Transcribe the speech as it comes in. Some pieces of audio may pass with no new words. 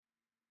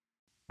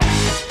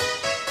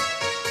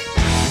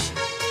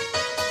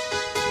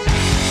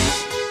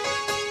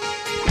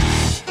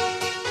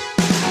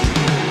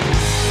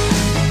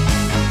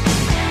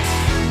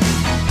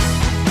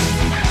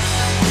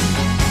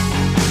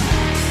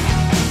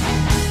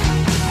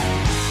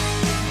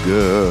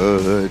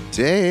Good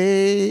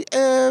day,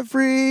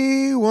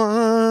 everyone.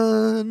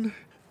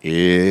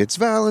 It's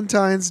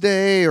Valentine's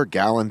Day or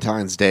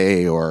Galentine's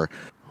Day or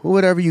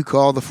whatever you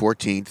call the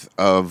 14th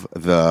of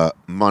the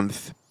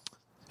month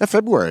of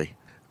February.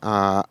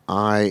 I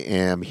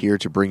am here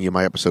to bring you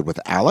my episode with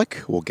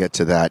Alec. We'll get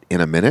to that in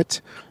a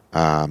minute.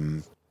 I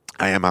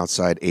am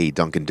outside a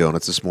Dunkin'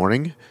 Donuts this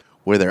morning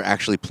where they're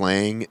actually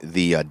playing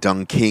the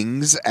Dung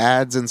Kings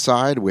ads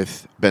inside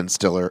with Ben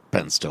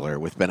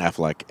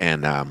Affleck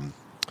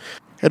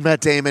and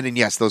Matt Damon. And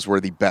yes, those were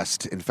the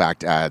best, in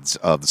fact, ads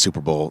of the Super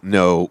Bowl.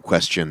 No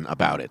question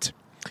about it.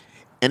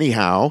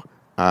 Anyhow,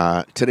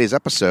 today's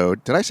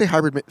episode, did I say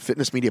Hybrid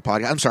Fitness Media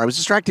Podcast? I'm sorry, I was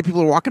distracted.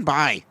 People are walking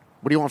by.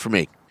 What do you want from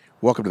me?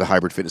 Welcome to the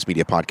Hybrid Fitness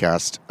Media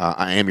Podcast.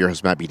 I am your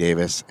host, Matt B.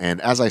 Davis.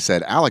 And as I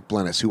said, Alec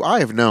Blenis, who I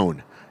have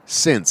known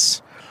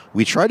since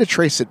we tried to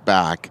trace it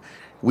back.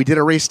 We did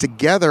a race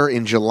together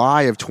in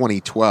July of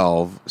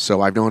 2012.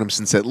 So I've known him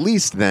since at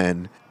least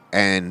then.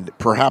 And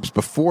perhaps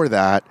before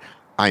that,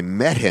 I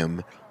met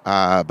him,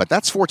 but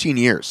that's 14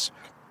 years,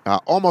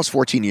 almost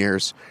 14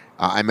 years.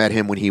 I met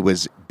him when he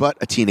was but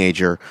a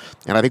teenager,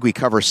 and I think we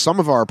cover some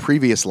of our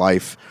previous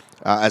life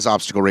as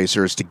obstacle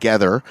racers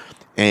together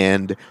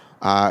and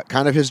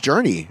kind of his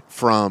journey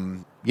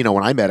from,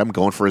 when I met him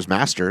going for his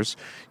master's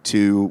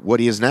to what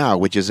he is now,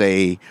 which is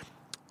a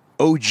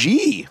OG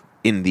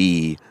in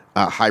the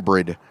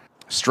hybrid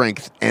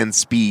strength and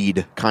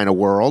speed kind of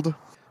world,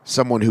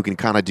 someone who can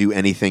kind of do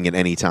anything at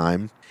any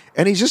time.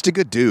 And he's just a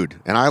good dude,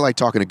 and I like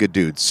talking to good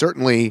dudes.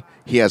 Certainly,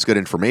 he has good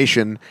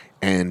information,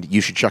 and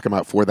you should check him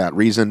out for that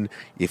reason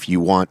if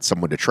you want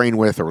someone to train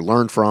with or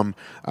learn from,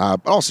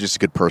 but also just a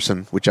good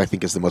person, which I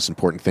think is the most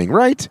important thing,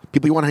 right?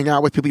 People you want to hang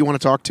out with, people you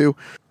want to talk to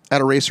at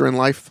a racer in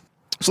life.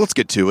 So let's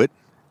get to it.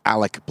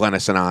 Alec,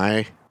 Blenis, and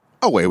I,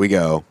 away we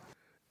go.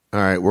 All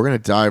right, we're going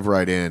to dive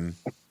right in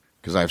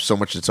because I have so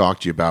much to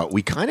talk to you about.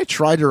 We kind of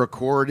tried to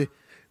record,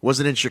 was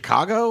it in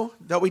Chicago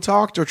that we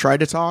talked or tried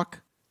to talk?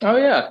 Oh,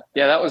 yeah.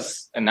 Yeah, that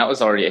was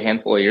already a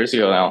handful of years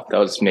ago now. That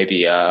was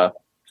maybe,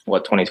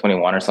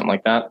 2021 or something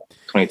like that?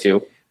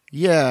 22?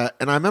 Yeah,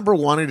 and I remember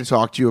wanting to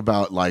talk to you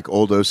about, like,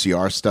 old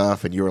OCR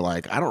stuff, and you were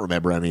like, I don't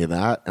remember any of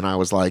that. And I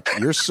was like,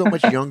 you're so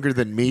much younger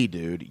than me,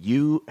 dude.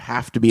 You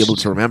have to be able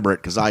to remember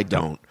it because I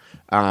don't.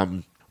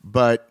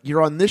 But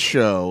you're on this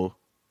show.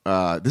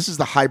 This is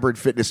the Hybrid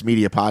Fitness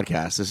Media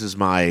Podcast. This is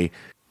my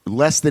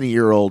less than a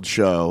year-old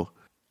show,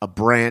 a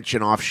branch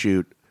and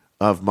offshoot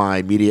of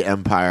my media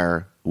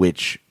empire,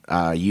 which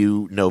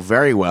you know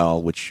very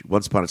well, which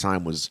once upon a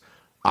time was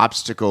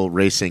Obstacle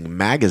Racing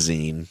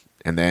Magazine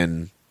and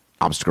then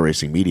Obstacle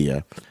Racing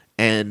Media.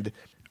 And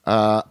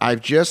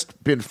I've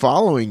just been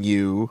following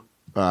you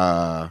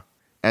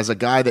as a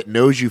guy that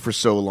knows you for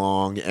so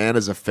long and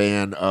as a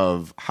fan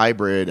of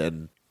hybrid.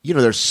 And,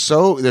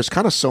 there's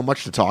kind of so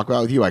much to talk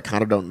about with you. I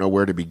kind of don't know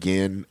where to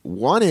begin.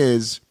 One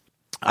is,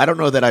 I don't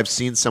know that I've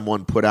seen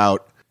someone put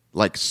out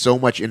like so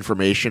much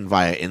information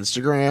via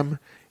Instagram.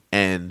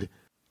 And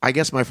I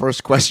guess my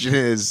first question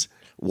is,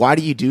 why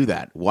do you do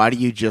that? Why do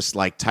you just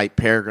like type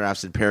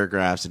paragraphs and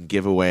paragraphs and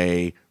give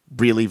away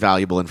really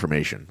valuable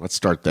information? Let's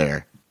start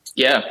there.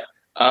 Yeah.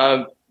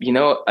 I've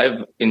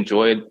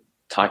enjoyed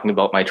talking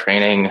about my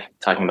training,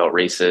 talking about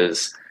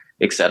races,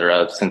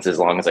 etc. since as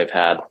long as I've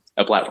had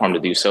a platform to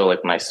do so.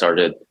 Like when I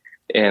started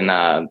in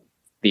the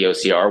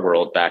OCR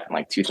world back in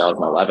like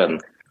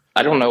 2011,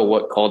 I don't know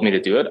what called me to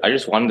do it. I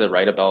just wanted to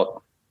write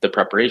about the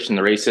preparation,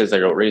 the races. I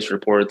wrote race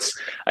reports.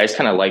 I just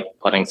kind of like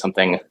putting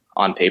something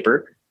on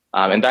paper.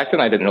 And back then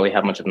I didn't really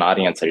have much of an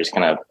audience. I just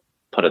kind of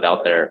put it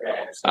out there.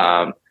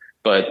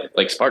 But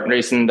like Spartan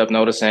Racing ended up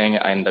noticing,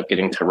 I ended up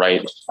getting to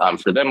write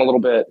for them a little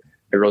bit.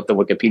 I wrote the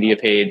Wikipedia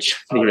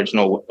page, the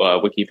original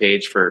wiki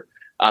page for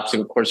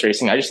obstacle course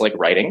racing. I just like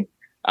writing.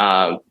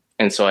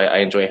 And so I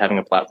enjoy having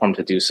a platform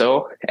to do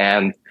so.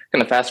 And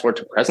kind of fast forward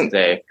to present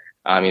day,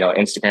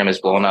 Instagram is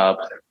blown up.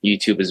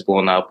 YouTube is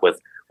blown up with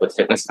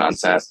fitness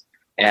content.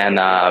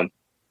 And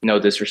no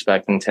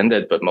disrespect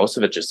intended, but most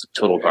of it just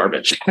total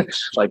garbage.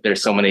 Like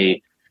there's so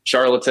many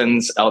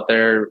charlatans out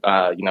there,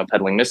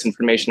 peddling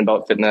misinformation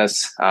about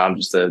fitness,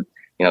 just to,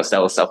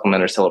 sell a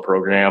supplement or sell a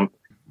program.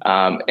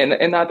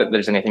 And not that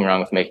there's anything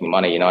wrong with making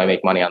money. I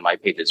make money on my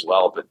page as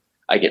well, but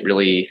I get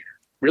really,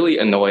 really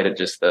annoyed at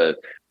just the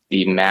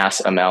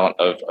mass amount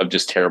of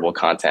just terrible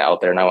content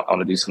out there. And I want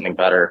to do something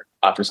better,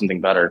 offer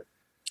something better.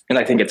 And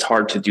I think it's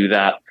hard to do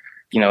that,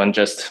 in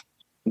just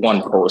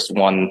one post,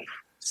 one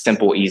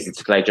simple, easy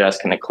to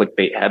digest kind of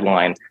clickbait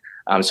headline.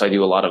 So I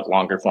do a lot of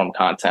longer form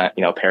content,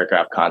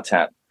 paragraph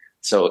content.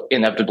 So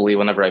inevitably,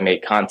 whenever I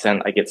make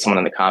content, I get someone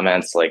in the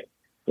comments like,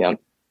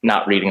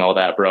 not reading all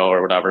that, bro,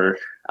 or whatever.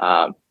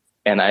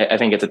 And I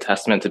think it's a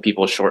testament to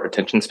people's short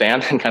attention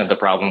span and kind of the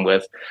problem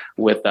with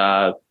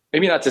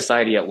maybe not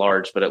society at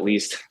large, but at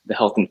least the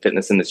health and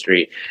fitness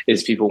industry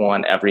is people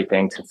want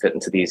everything to fit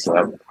into these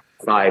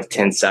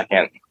 5-10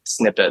 second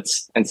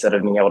snippets instead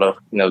of being able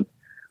to,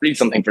 read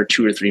something for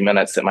 2 or 3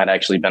 minutes that might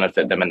actually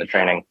benefit them in the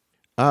training.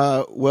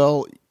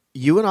 Well,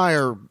 you and I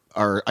are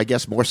I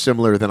guess more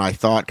similar than I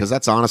thought, because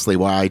that's honestly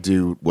why I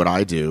do what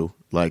I do.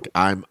 Like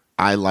I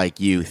I, like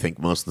you, think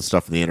most of the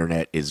stuff on the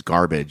internet is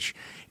garbage,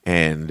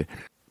 and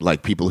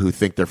like people who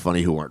think they're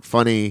funny who aren't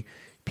funny,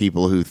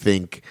 people who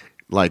think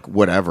like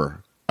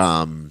whatever.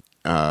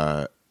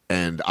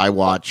 And I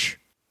watch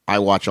a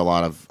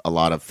lot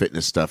of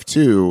fitness stuff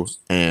too.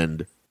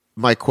 And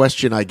my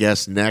question, I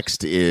guess,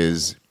 next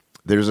is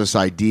there's this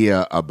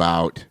idea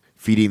about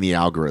feeding the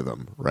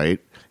algorithm, right?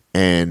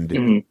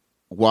 And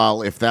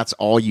while if that's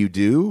all you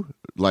do,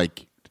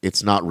 like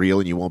it's not real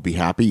and you won't be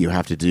happy, you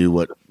have to do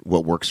what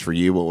works for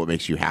you, what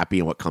makes you happy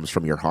and what comes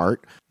from your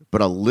heart.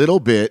 But a little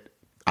bit,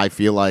 I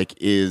feel like,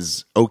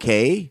 is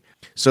okay.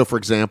 So, for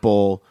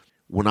example,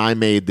 when I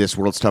made this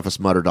World's Toughest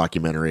Mudder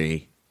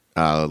documentary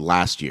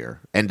last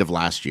year, end of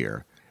last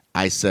year,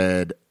 I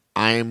said,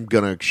 I'm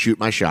going to shoot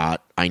my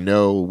shot. I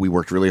know we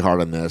worked really hard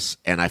on this,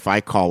 and if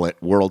I call it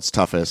World's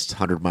Toughest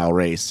 100-mile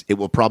race, it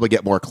will probably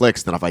get more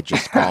clicks than if I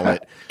just call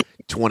it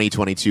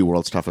 2022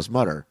 World's Toughest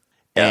Mudder.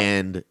 Yeah.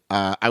 And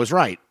I was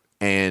right.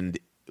 And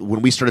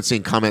when we started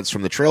seeing comments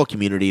from the trail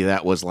community,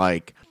 that was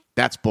like,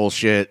 that's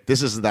bullshit.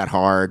 This isn't that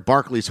hard.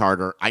 Barkley's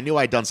harder. I knew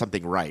I'd done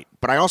something right.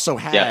 But I also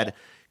had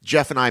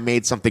Jeff and I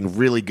made something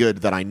really good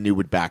that I knew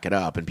would back it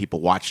up, and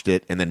people watched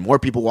it, and then more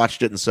people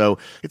watched it. And so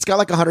it's got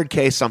like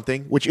 100K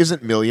something, which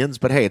isn't millions,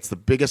 but hey, it's the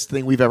biggest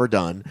thing we've ever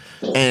done.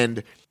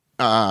 And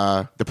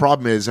the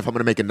problem is, if I'm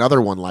going to make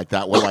another one like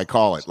that, what do I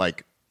call it?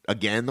 Like,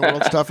 again, the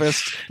world's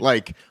toughest?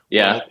 Like,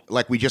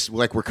 like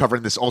we're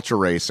covering this ultra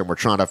race and we're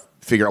trying to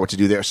figure out what to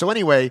do there. So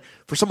anyway,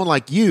 for someone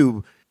like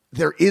you,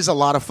 there is a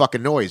lot of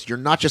fucking noise. You're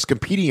not just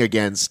competing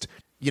against,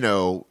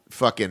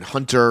 fucking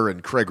Hunter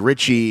and Craig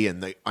Ritchie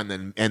and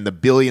the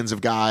billions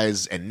of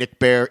guys and Nick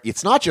Bear.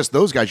 It's not just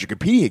those guys you're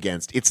competing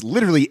against. It's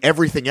literally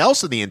everything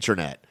else on the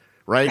internet,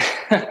 right?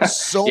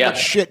 So much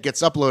shit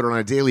gets uploaded on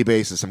a daily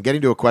basis. I'm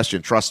getting to a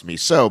question, trust me.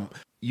 So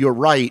you're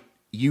right.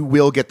 You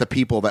will get the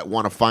people that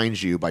want to find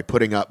you by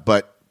putting up,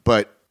 but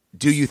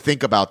do you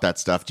think about that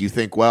stuff? Do you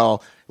think,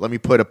 well, let me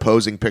put a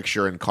posing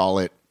picture and call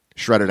it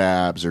shredded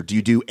abs, or do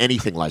you do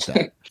anything like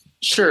that?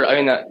 Sure.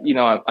 I mean,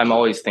 I'm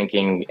always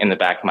thinking in the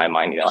back of my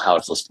mind, how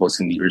it's supposed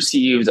to be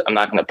received. I'm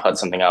not going to put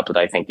something up that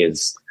I think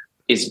is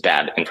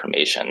bad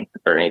information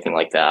or anything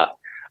like that.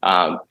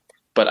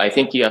 But I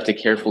think you have to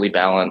carefully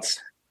balance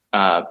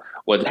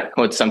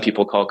what some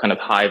people call kind of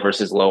high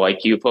versus low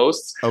IQ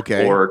posts,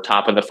 or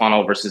top of the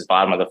funnel versus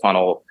bottom of the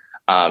funnel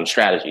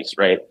strategies,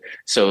 right?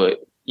 So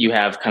you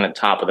have kind of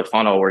top of the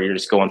funnel where you're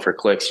just going for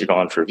clicks, you're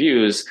going for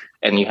views,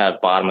 and you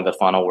have bottom of the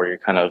funnel where you're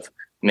kind of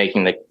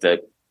making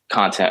the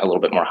content a little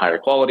bit more higher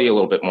quality, a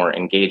little bit more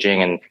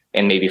engaging,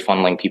 and maybe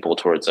funneling people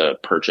towards a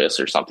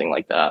purchase or something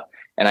like that.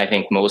 And I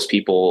think most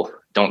people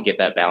don't get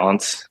that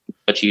balance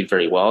achieved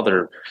very well.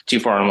 They're too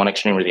far on one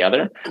extreme or the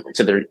other.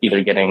 So they're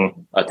either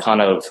getting a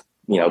ton of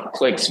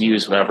clicks,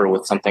 views, whatever,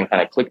 with something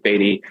kind of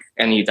clickbaity,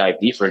 and you dive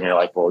deeper and you're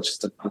like, well, it's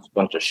just a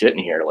bunch of shit in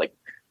here. Like,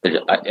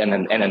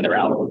 and then they're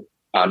out.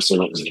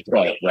 So it's the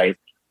point, right?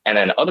 And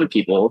then other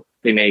people,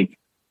 they make,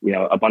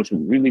 a bunch of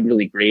really,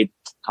 really great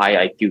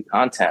high IQ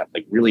content,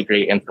 like really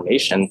great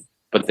information,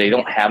 but they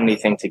don't have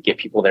anything to get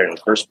people there in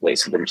the first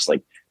place. So they're just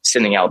like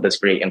sending out this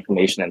great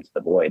information into the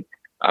void.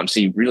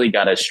 So you really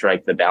got to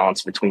strike the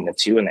balance between the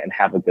two and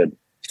have a good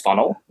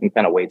funnel and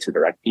kind of way to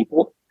direct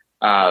people.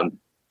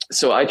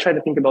 So I try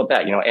to think about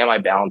that, am I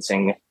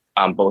balancing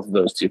both of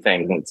those two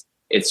things? And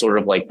it's sort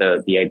of like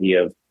the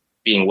idea of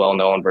being well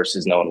known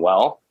versus known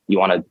well. You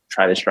want to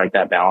try to strike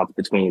that balance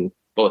between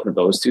both of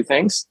those two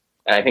things.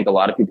 And I think a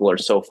lot of people are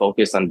so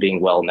focused on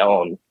being well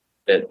known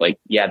that, like,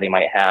 they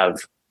might have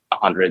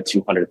 100,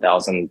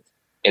 200,000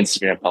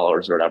 Instagram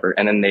followers or whatever.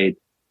 And then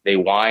they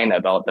whine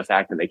about the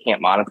fact that they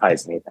can't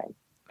monetize anything.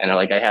 And they're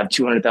like, I have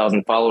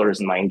 200,000 followers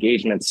and my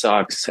engagement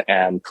sucks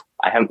and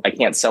I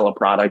can't sell a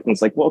product. And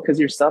it's like, well, because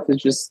your stuff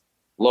is just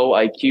low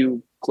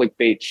IQ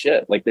clickbait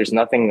shit. Like, there's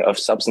nothing of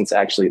substance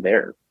actually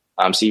there.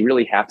 So you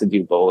really have to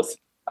do both.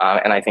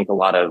 And I think a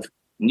lot of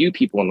new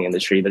people in the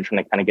industry, they're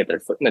trying to kind of get their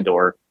foot in the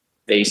door.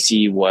 They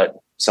see what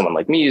someone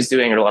like me is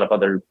doing, or a lot of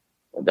other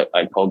that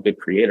I call good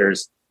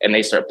creators, and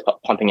they start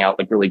pumping out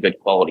like really good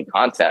quality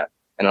content.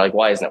 And they're like,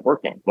 why isn't it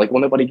working? Like, well,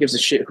 nobody gives a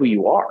shit who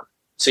you are.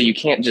 So you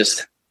can't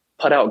just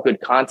put out good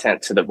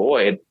content to the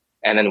void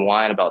and then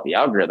whine about the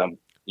algorithm.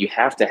 You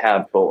have to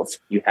have both.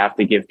 You have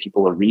to give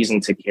people a reason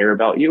to care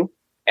about you.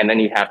 And then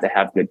you have to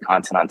have good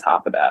content on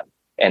top of that.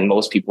 And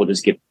most people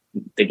just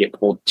get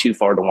pulled too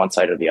far to one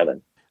side or the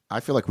other. I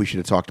feel like we should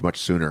have talked much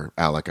sooner,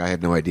 Alec. I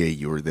had no idea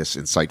you were this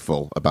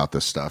insightful about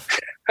this stuff.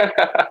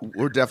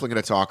 We're definitely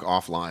going to talk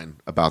offline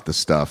about this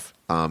stuff.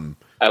 I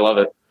love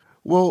it.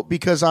 Well,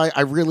 because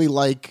I really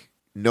like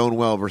known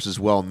well versus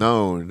well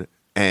known,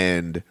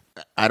 and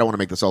I don't want to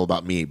make this all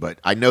about me, but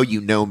I know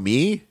you know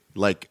me.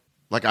 Like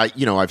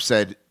I've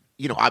said,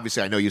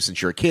 obviously I know you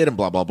since you're a kid and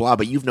blah, blah, blah,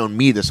 but you've known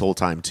me this whole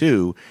time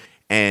too.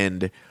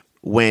 And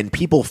when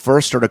people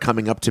first started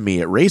coming up to me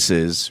at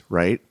races,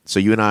 right? So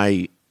you and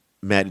I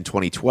met in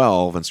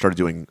 2012 and started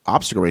doing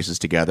obstacle races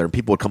together, and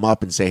people would come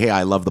up and say, hey,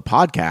 I love the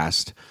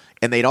podcast.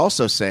 And they'd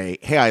also say,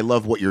 hey, I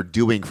love what you're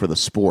doing for the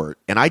sport.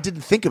 And I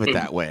didn't think of it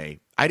that way.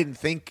 I didn't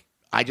think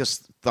I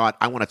just thought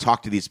I want to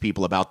talk to these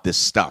people about this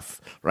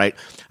stuff, right?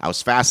 I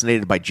was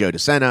fascinated by Joe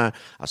DeSena.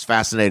 I was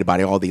fascinated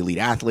by all the elite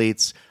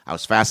athletes. I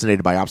was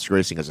fascinated by obstacle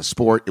racing as a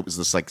sport. It was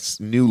this like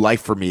new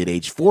life for me at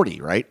age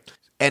 40, right?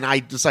 And I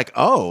just like,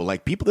 oh,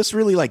 like people, this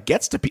really like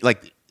gets to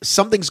like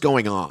something's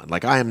going on.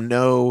 Like I am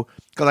no,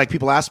 because like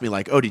people ask me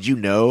like, oh, did you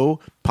know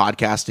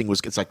podcasting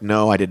was, it's like,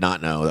 no, I did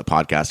not know that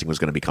podcasting was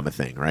going to become a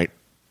thing, right?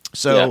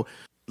 So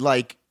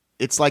like,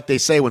 it's like they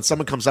say when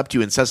someone comes up to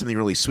you and says something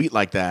really sweet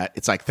like that,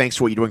 it's like, thanks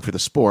for what you're doing for the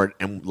sport.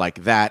 And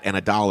like that and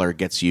 $1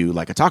 gets you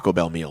like a Taco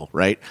Bell meal,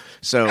 right?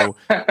 So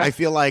I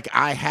feel like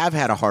I have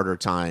had a harder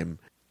time.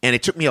 And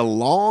it took me a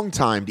long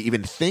time to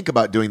even think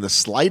about doing the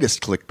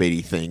slightest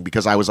clickbaity thing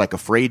because I was like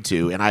afraid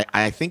to. And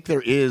I think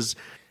there is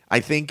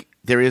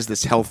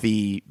this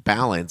healthy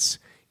balance,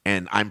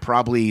 and I'm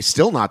probably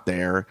still not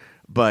there,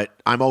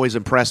 but I'm always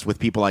impressed with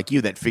people like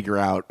you that figure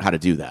out how to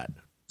do that.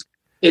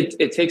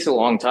 It takes a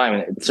long time,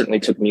 and it certainly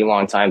took me a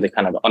long time to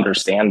kind of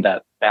understand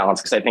that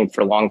balance, because I think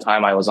for a long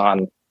time I was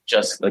on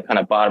just the kind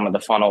of bottom of the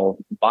funnel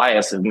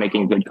bias of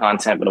making good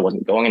content, but it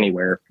wasn't going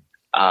anywhere.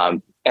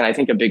 And I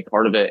think a big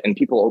part of it, and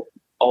people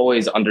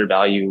always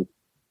undervalue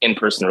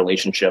in-person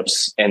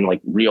relationships and like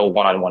real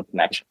one-on-one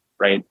connection,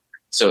 right?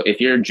 So if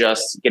you're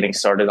just getting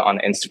started on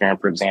Instagram,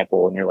 for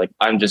example, and you're like,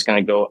 I'm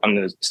going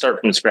to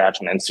start from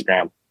scratch on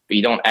Instagram, but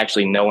you don't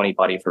actually know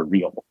anybody for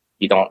real.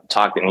 You don't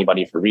talk to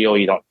anybody for real.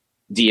 You don't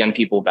DM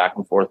people back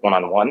and forth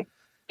one-on-one.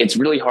 It's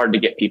really hard to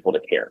get people to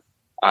care.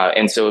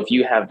 And so if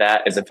you have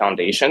that as a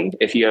foundation,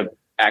 if you have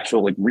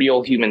actual like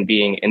real human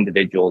being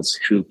individuals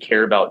who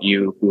care about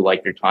you, who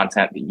like your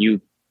content that you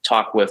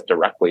talk with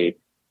directly,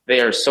 they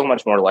are so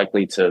much more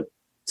likely to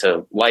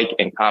like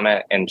and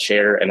comment and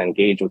share and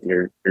engage with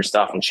your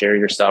stuff and share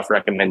your stuff,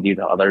 recommend you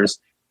to others.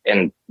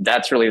 And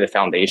that's really the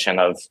foundation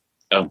of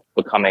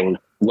becoming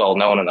well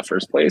known in the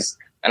first place.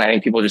 And I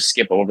think people just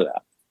skip over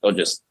that. They'll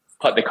just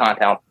put the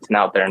content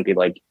out there and be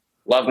like,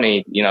 love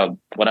me,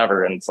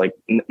 whatever. And it's like,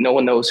 no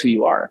one knows who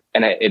you are.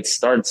 And it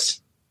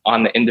starts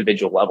on the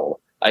individual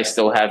level. I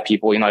still have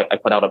people, I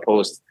put out a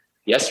post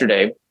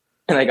yesterday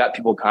and I got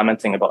people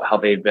commenting about how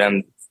they've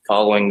been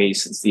following me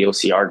since the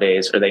OCR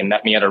days, or they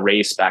met me at a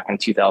race back in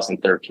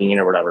 2013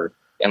 or whatever.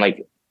 And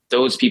like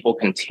those people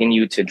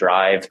continue to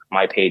drive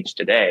my page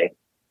today.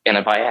 And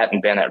if I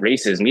hadn't been at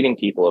races meeting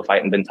people, if I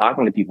hadn't been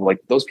talking to people, like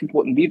those people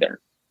wouldn't be there.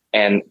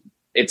 And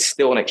it's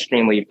still an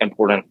extremely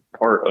important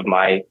part of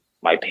my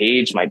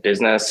page, my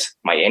business,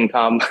 my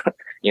income.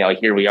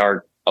 Here we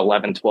are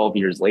 11, 12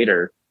 years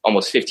later,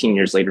 almost 15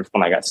 years later from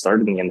when I got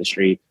started in the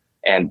industry.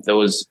 And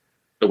those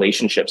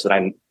relationships that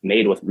I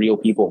made with real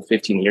people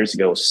 15 years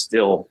ago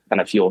still kind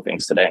of fuel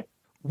things today.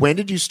 When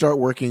did you start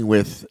working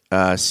with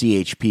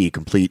CHP,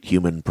 Complete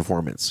Human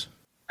Performance?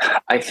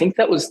 I think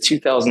that was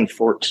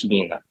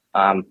 2014.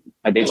 My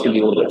date's going to be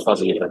a little bit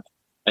fuzzy, but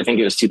I think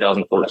it was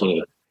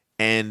 2014.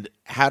 And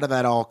how did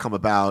that all come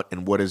about?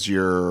 And what is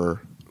your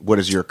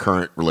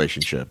current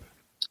relationship?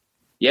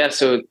 Yeah,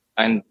 so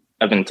I've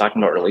been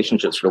talking about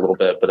relationships for a little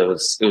bit, but it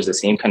was the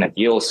same kind of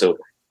deal. So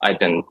I've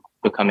been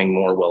becoming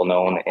more well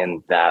known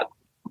in that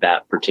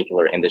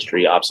particular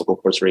industry, obstacle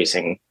course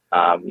racing,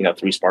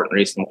 through Spartan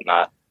Race and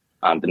whatnot.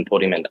 Been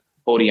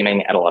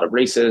podiuming at a lot of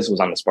races, was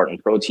on the Spartan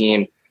Pro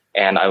team,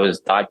 and I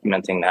was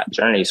documenting that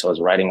journey. So I was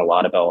writing a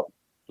lot about,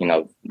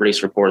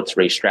 race reports,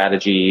 race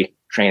strategy,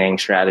 training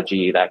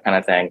strategy, that kind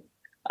of thing.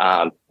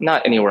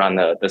 Not anywhere on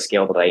the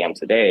scale that I am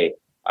today,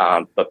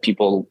 but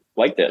people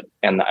liked it.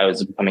 And I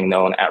was becoming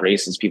known at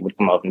races. People would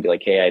come up and be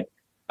like, hey,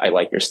 I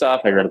like your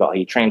stuff. I read about how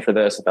you trained for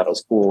this. I thought it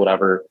was cool,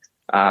 whatever.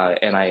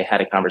 And I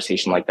had a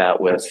conversation like that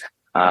with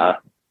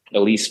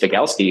Elise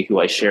Figalski, who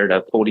I shared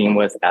a podium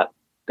with at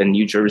the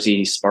New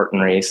Jersey Spartan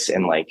race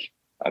in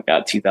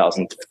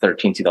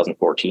 2013,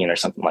 2014 or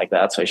something like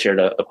that. So I shared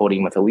a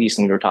podium with Elise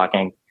and we were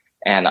talking,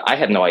 and I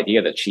had no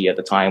idea that she at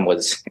the time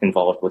was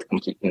involved with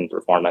Complete Human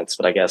Performance.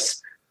 But I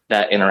guess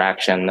that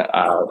interaction,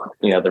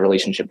 the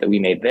relationship that we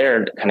made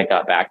there kind of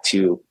got back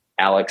to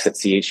Alex at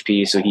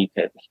CHP. So he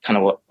kind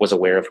of was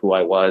aware of who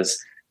I was.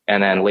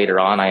 And then later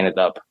on, I ended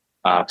up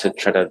to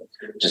try to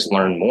just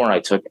learn more. I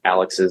took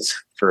Alex's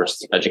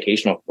first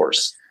educational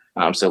course.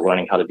 So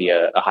learning how to be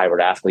a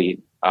hybrid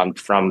athlete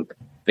from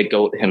the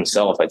GOAT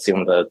himself. I'd say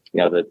one of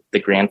the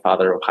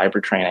grandfather of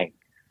hybrid training.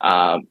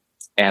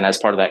 And as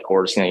part of that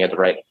course, you had to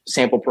write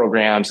sample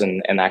programs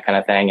and that kind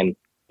of thing. And,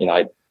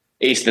 I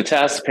aced the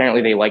test.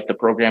 Apparently they liked the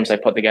programs I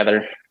put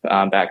together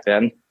back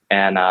then.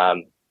 And,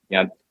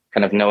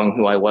 kind of knowing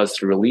who I was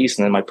through release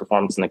and then my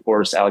performance in the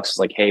course, Alex was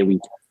like, hey, we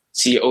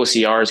see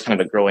OCR as kind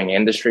of a growing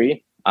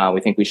industry.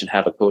 We think we should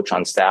have a coach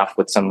on staff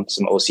with some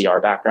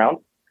OCR background.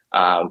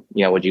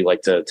 Would you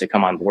like to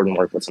come on board and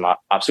work with some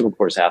obstacle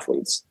course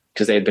athletes?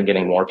 Because they had been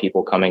getting more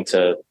people coming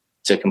to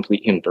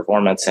Complete Human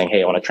Performance saying,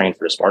 hey, I want to train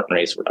for a Spartan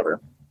race or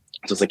whatever.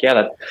 So it's like,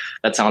 yeah,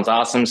 that sounds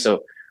awesome.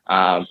 So,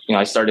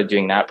 I started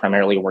doing that,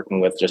 primarily working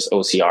with just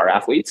OCR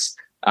athletes.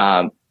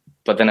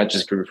 But then it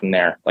just grew from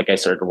there. Like I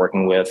started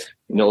working with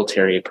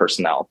military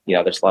personnel.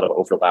 There's a lot of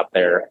overlap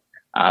there.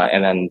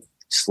 And then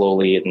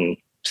slowly and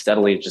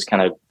steadily it just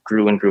kind of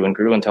grew and grew and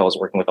grew until I was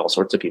working with all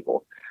sorts of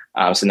people.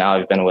 So now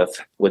I've been with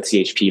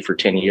CHP for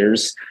 10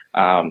 years.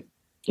 I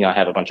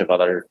have a bunch of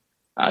other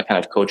kind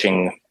of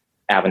coaching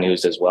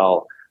avenues as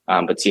well.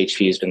 But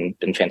CHP has been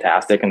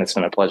fantastic, and it's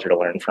been a pleasure to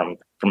learn from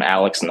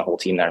Alex and the whole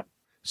team there.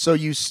 So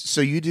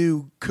you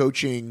do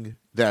coaching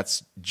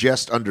that's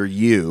just under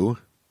you,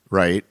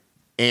 right?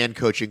 And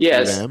coaching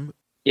through them?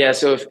 Yeah.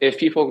 So if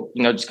people,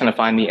 just kind of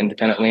find me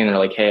independently and they're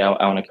like, hey,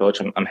 I want to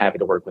coach, I'm happy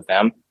to work with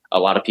them. A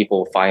lot of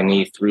people find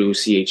me through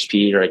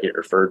CHP, or I get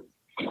referred,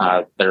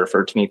 they're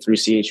referred to me through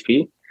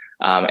CHP.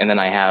 And then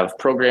I have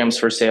programs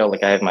for sale.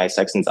 Like I have my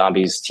Sex and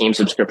Zombies team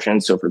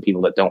subscription. So for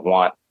people that don't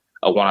want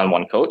a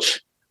one-on-one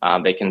coach,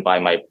 they can buy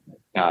my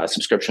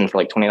subscription for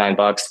like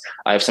 $29.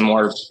 I have some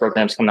more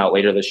programs coming out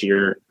later this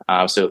year.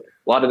 So a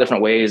lot of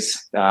different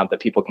ways that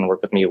people can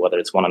work with me, whether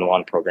it's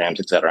one-on-one programs,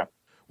 et cetera.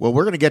 Well,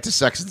 we're going to get to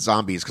Sex and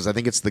Zombies because I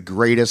think it's the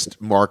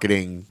greatest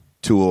marketing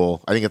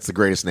tool. I think it's the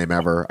greatest name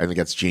ever. I think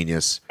it's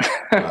genius.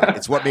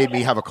 It's what made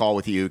me have a call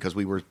with you because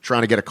we were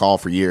trying to get a call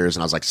for years,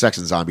 and I was like, Sex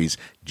and Zombies,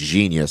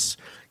 genius.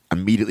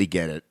 Immediately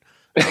get it.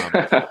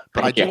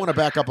 But I do want to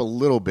back up a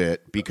little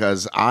bit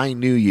because I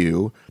knew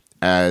you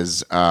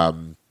as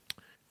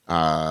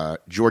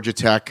Georgia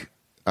Tech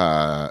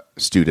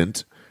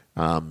student,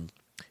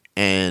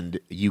 and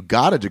you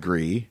got a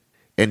degree.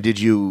 And did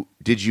you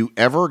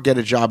ever get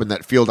a job in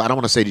that field? I don't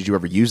want to say did you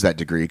ever use that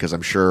degree because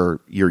I'm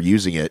sure you're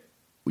using it.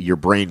 Your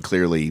brain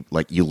clearly,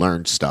 like, you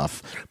learned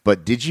stuff.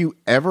 But did you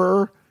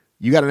ever?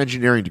 You got an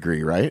engineering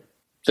degree, right?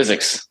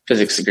 Physics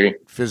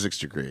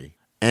degree.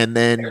 And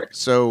then,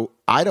 so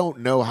I don't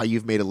know how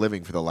you've made a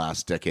living for the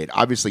last decade.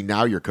 Obviously,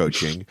 now you're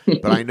coaching,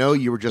 but I know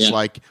you were just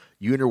like,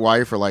 you and your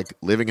wife are like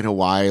living in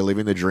Hawaii,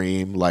 living the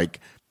dream.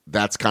 Like,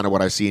 that's kind of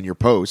what I see in your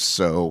posts.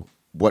 So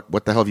what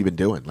the hell have you been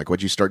doing? Like,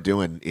 what'd you start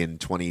doing in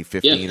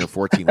 2015 or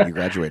 14 when you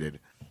graduated?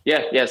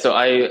 Yeah. So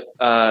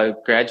I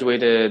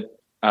graduated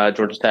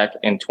Georgia Tech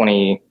in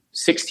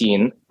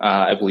 2016,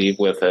 I believe,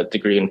 with a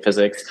degree in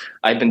physics.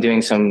 I've been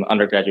doing some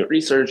undergraduate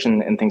research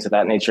and things of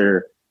that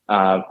nature.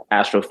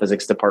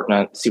 Astrophysics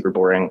department, super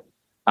boring.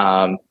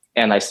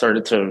 And I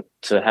started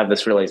to have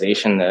this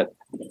realization that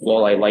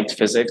while I liked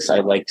physics,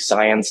 I liked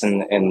science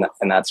and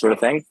that sort of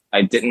thing.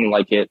 I didn't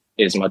like it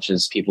as much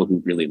as people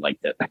who really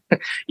liked it.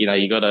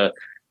 You go to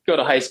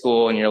high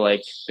school and you're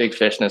like big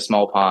fish in a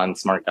small pond,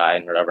 smart guy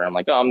and whatever. I'm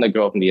like, oh, I'm going to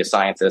grow up and be a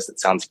scientist. It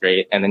sounds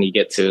great. And then you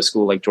get to a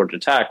school like Georgia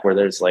Tech where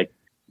there's like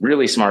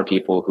really smart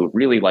people who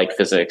really like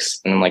physics.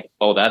 And I'm like,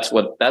 oh, that's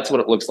what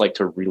it looks like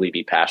to really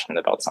be passionate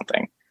about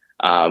something.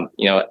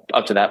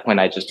 Up to that point,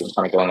 I just was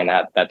kind of going in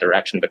that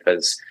direction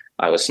because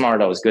I was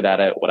smart, I was good at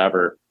it,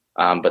 whatever.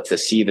 But to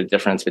see the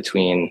difference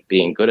between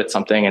being good at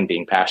something and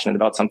being passionate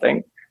about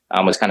something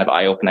was kind of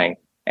eye-opening.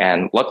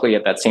 And luckily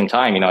at that same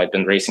time, I'd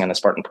been racing on the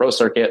Spartan Pro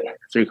circuit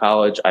through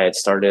college. I had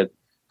started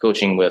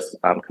coaching with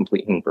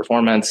Complete Human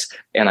Performance,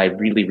 and I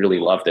really, really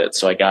loved it.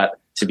 So I got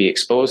to be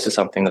exposed to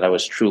something that I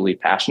was truly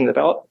passionate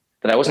about,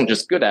 that I wasn't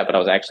just good at, but I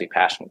was actually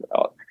passionate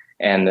about.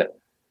 And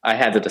I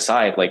had to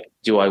decide, like,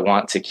 do I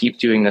want to keep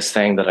doing this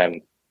thing that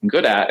I'm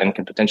good at and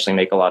can potentially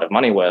make a lot of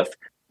money with,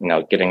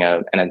 getting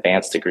an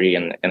advanced degree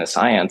in a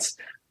science,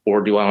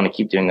 or do I want to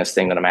keep doing this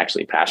thing that I'm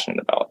actually passionate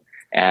about?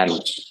 And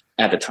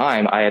at the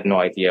time, I had no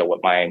idea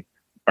what my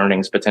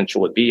earnings potential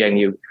would be. I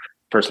knew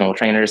personal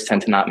trainers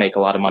tend to not make a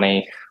lot of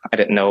money. I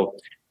didn't know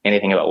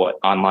anything about what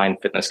online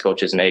fitness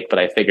coaches make, but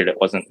I figured it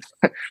wasn't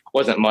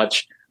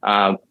much.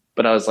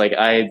 But I was like,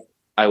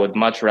 I would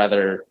much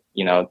rather,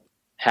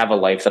 have a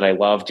life that I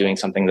love, doing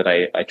something that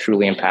I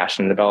truly am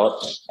passionate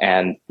about,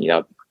 and,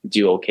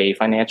 do okay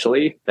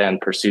financially than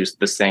pursue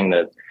this thing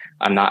that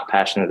I'm not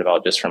passionate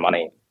about just for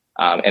money.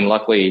 And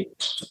luckily,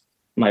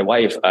 my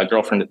wife,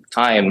 girlfriend at the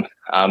time,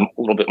 a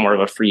little bit more of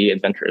a free,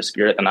 adventurous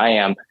spirit than I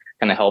am,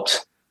 kind of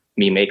helped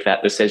me make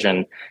that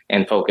decision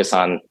and focus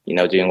on,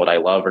 doing what I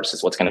love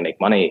versus what's going to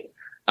make money.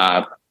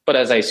 But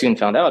as I soon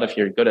found out, if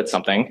you're good at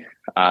something,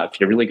 if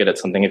you're really good at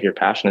something, if you're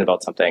passionate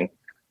about something,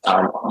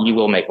 you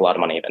will make a lot of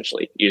money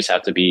eventually. You just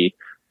have to be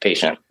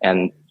patient.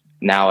 And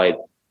now I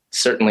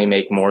certainly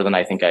make more than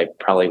I think I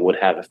probably would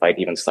have if I'd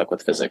even stuck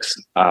with physics.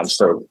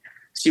 So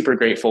super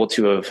grateful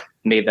to have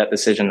made that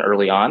decision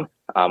early on.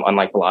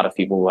 Unlike a lot of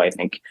people who I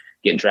think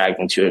get dragged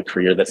into a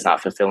career that's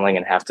not fulfilling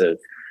and have to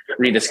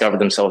rediscover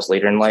themselves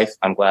later in life.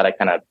 I'm glad I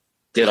kind of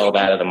did all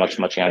that at a much,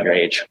 much younger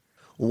age.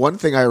 One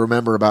thing I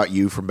remember about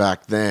you from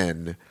back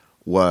then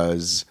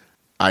was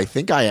I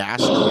think I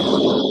asked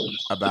you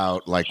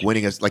about like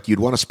winning like you'd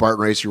won a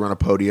Spartan race, you run a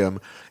podium.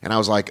 And I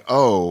was like,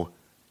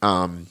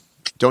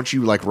 don't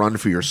you like run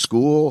for your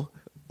school?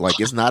 Like,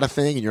 isn't that a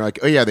thing? And you're like,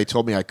 oh yeah, they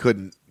told me I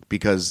couldn't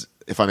because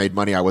if I made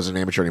money, I wasn't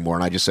an amateur anymore.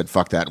 And I just said,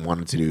 fuck that and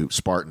wanted to do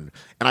Spartan.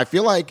 And I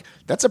feel like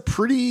that's a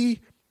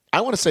pretty,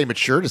 I want to say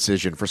mature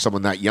decision for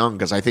someone that young.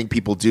 Cause I think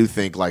people do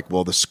think like,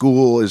 well, the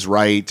school is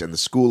right and the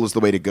school is the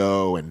way to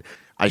go. And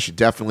I should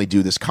definitely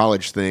do this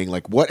college thing.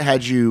 Like what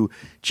had you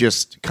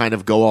just kind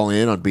of go all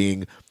in on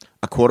being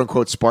a quote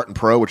unquote Spartan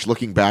Pro, which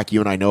looking back, you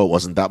and I know it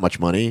wasn't that much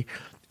money.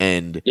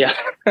 And yeah,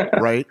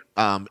 right.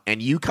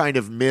 And you kind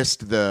of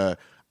missed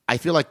I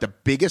feel like the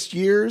biggest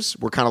years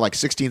were kind of like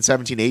 16,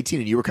 17, 18,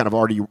 and you were kind of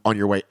already on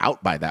your way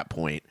out by that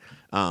point.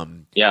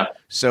 Yeah.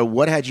 So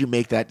what had you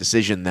make that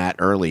decision that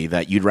early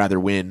that you'd rather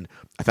win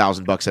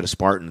 $1,000 at a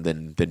Spartan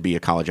than be a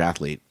college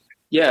athlete?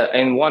 Yeah.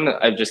 And one,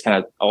 I've just kind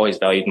of always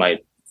valued my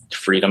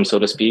freedom, so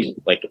to speak.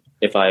 Like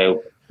if I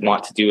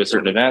want to do a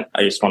certain event,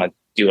 I just want to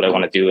do what I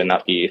want to do and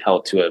not be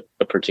held to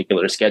a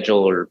particular schedule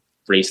or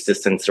race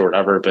distance or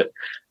whatever. But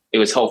it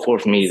was helpful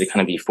for me to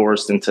kind of be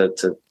forced into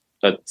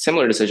a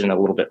similar decision a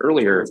little bit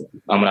earlier.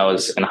 When I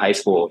was in high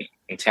school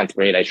in 10th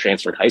grade, I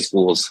transferred high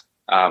schools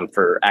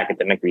for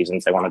academic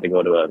reasons. I wanted to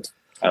go to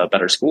a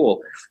better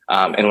school.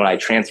 And when I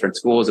transferred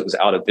schools, it was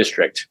out of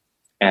district.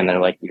 And they're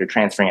like, you're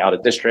transferring out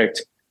of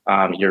district.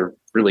 You're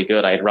really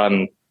good. I'd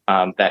run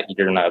that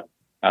year in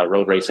a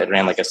road race. I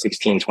ran like a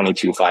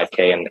 16:22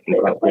 5K in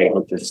 10th grade,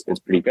 which is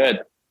pretty good.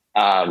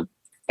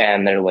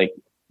 And they're like,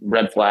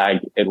 red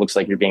flag, it looks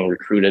like you're being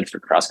recruited for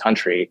cross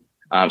country.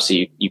 So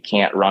you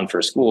can't run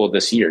for school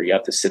this year. You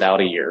have to sit out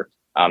a year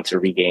to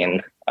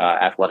regain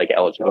athletic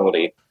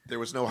eligibility. There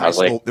was no high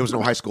school. There was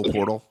no high school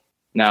portal.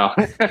 No,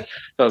 so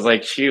I was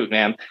like, shoot,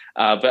 man.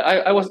 But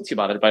I wasn't too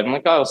bothered. But I'm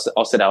like,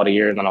 I'll sit out a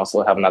year and then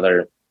also have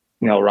another,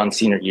 run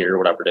senior year or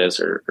whatever it is,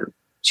 or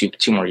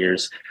two more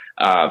years.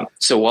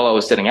 So while I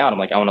was sitting out, I'm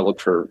like, I want to look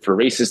for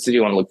races to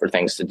do. I want to look for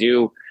things to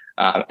do.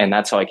 And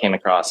that's how I came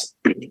across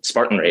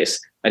Spartan race.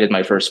 I did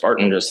my first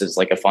Spartan just as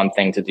like a fun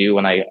thing to do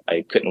when I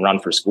couldn't run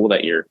for school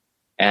that year.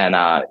 And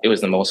it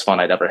was the most fun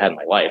I'd ever had in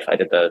my life.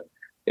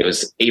 It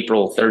was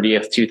April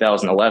 30th,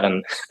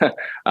 2011,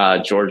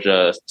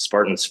 Georgia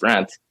Spartan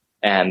Sprint.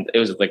 And it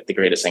was like the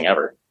greatest thing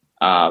ever.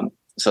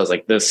 So I was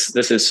like, this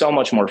is so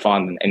much more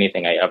fun than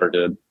anything I ever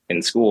did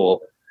in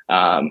school.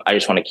 I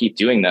just want to keep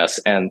doing this.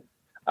 And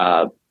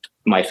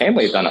my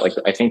family had done it. Like,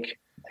 I think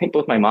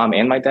both my mom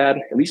and my dad,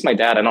 at least my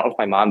dad, I don't know if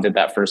my mom did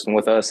that first one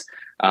with us.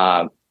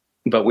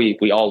 But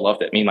we all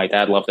loved it. Me and my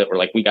dad loved it. We're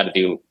like, we got to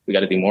do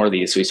more of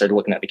these. So we started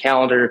looking at the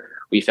calendar.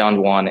 We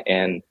found one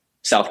in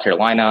South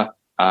Carolina.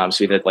 So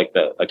we did like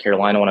a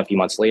Carolina one a few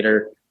months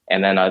later.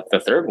 And then the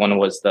third one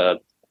was the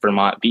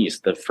Vermont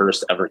Beast, the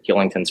first ever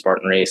Killington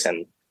Spartan race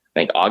in, I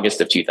think, August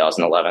of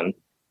 2011.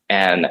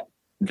 And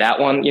that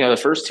one, the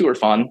first two were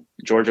fun.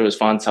 Georgia was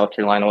fun. South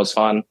Carolina was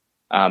fun.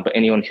 But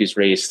anyone who's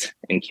raced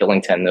in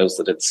Killington knows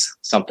that it's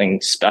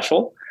something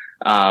special,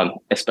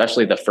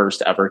 especially the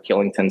first ever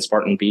Killington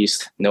Spartan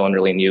Beast. No one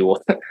really knew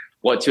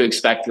what to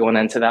expect going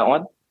into that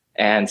one.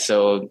 And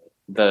so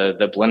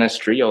the Blenis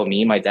trio,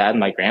 me, my dad, and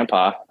my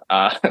grandpa,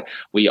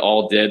 we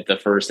all did the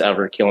first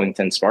ever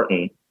Killington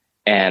Spartan.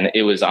 And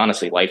it was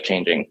honestly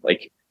life-changing.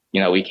 Like,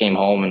 we came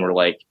home and we're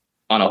like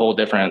on a whole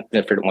different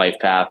life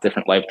path,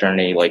 different life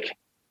journey. Like,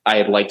 I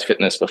had liked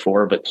fitness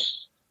before, but,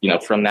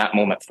 from that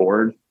moment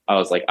forward, I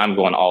was like, I'm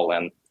going all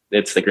in.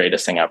 It's the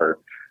greatest thing ever.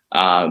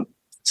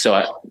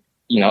 So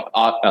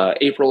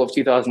April of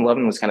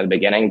 2011 was kind of the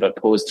beginning, but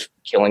post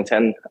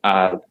Killington,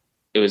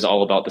 it was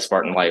all about the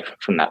Spartan life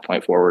from that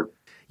point forward.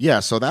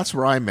 Yeah. So that's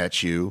where I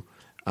met you.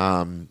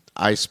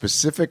 I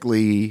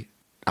specifically,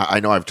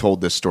 I know I've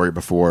told this story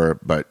before,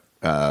 but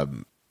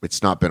it's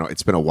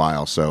been a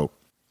while. So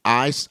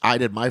I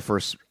did my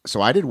first,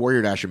 so I did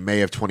Warrior Dash in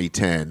May of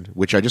 2010,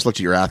 which I just looked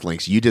at your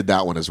Athlinks. You did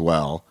that one as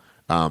well.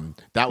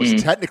 That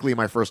was technically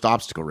my first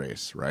obstacle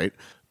race, right?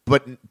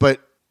 But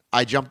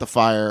I jumped the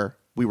fire.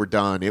 We were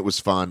done. It was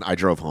fun. I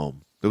drove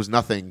home. There was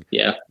nothing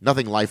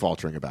life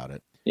altering about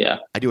it. Yeah.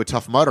 I do a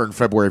Tough Mudder in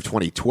February of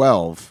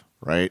 2012,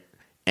 right?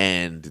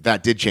 And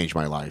that did change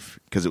my life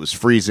because it was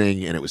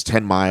freezing and it was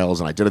 10 miles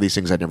and I did all these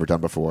things I'd never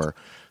done before.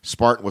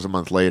 Spartan was a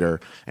month later.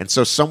 And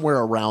so somewhere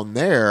around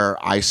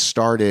there, I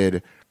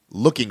started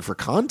looking for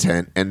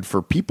content. And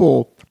for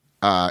people,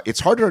 it's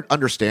hard to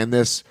understand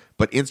this,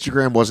 but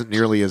Instagram wasn't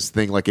nearly as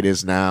thing like it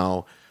is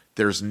now.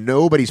 There's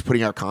nobody's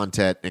putting out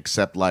content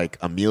except like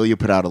Amelia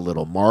put out a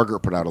little,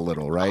 Margaret put out a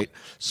little, right?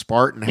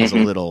 Spartan has a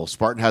little.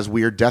 Spartan has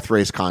weird death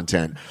race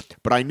content.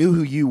 But I knew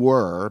who you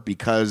were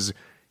because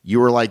you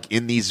were like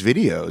in these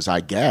videos,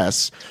 I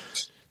guess.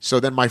 So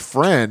then my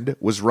friend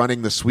was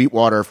running the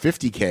Sweetwater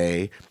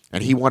 50K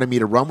and he wanted me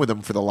to run with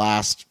him for the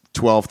last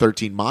 12,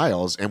 13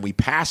 miles. And we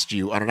passed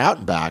you on an out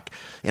and back.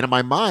 And in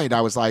my mind,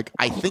 I was like,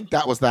 I think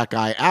that was that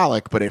guy,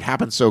 Alec, but it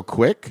happened so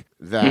quick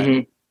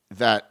that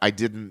that I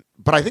didn't.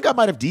 But I think I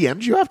might have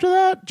DM'd you after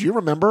that. Do you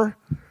remember?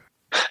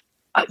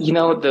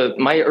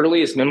 My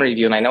earliest memory of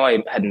you, and I know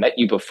I had met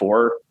you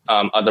before.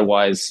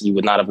 Otherwise, you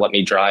would not have let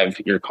me drive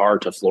your car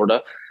to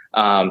Florida.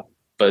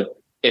 But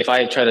if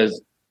I try to,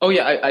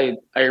 I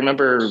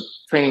remember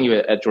training you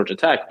at Georgia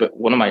Tech. But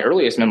one of my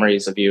earliest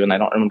memories of you, and I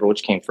don't remember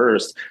which came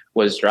first,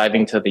 was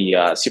driving to the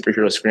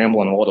Superhero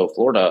Scramble in Waldo,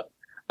 Florida.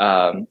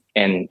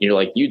 And you're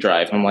like, you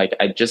drive. I'm like,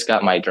 I just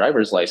got my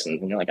driver's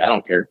license. And you're like, I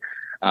don't care.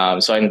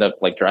 So I ended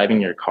up like driving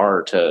your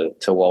car to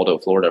Waldo,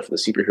 Florida for the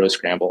Superhero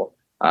Scramble.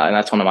 And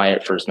that's one of my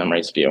first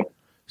memories of you.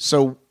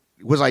 So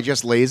was I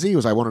just lazy?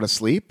 Was I wanted to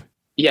sleep?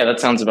 Yeah, that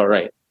sounds about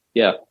right.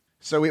 Yeah.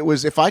 So it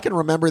was, if I can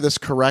remember this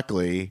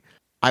correctly,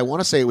 I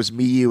want to say it was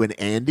me, you, and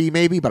Andy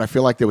maybe, but I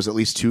feel like there was at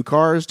least two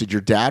cars. Did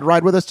your dad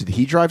ride with us? Did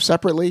he drive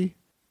separately?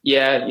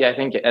 Yeah. I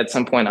think at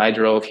some point I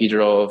drove, he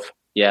drove.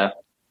 Yeah.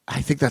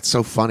 I think that's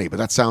so funny, but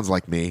that sounds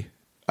like me.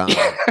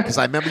 Because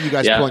I remember you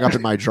guys Yeah. pulling up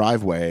in my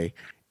driveway,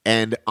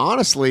 and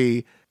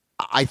honestly,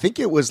 I think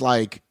it was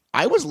like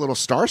I was a little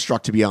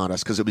starstruck, to be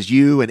honest, because it was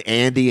you and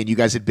Andy, and you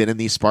guys had been in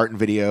these Spartan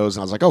videos, and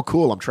I was like, "Oh,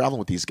 cool! I'm traveling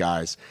with these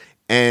guys."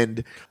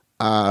 And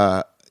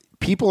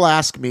people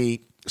ask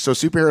me, so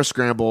Superhero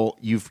Scramble,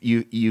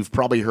 you've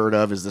probably heard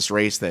of, is this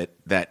race that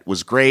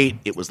was great.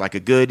 It was like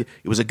it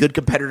was a good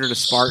competitor to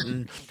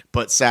Spartan,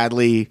 but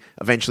sadly,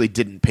 eventually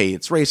didn't pay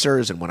its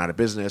racers and went out of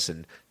business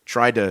and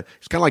tried to.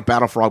 It's kind of like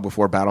Battle Frog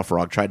before Battle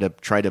Frog. Tried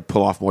to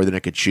pull off more than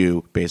it could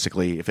chew.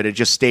 Basically, if it had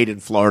just stayed in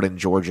Florida and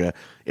Georgia,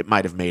 it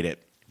might have made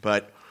it.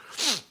 But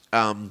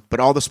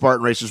all the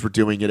Spartan racers were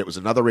doing it. It was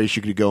another race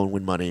you could go and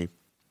win money.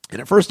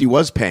 And at first, he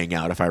was paying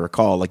out, if I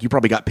recall. Like you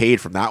probably got paid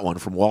from that one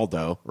from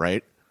Waldo,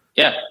 right?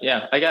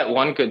 Yeah. I got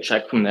one good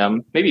check from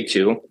them, maybe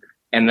two,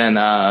 and then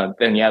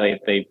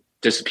they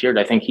disappeared.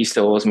 I think he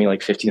still owes me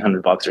like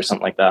 $1,500 or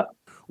something like that.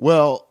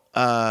 Well,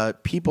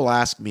 people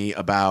ask me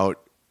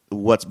about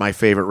what's my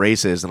favorite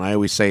race is, and I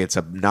always say it's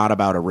not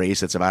about a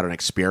race; it's about an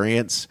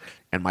experience.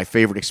 And my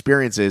favorite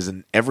experience is,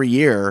 and every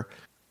year,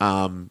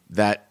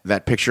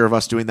 that picture of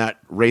us doing that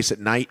race at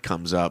night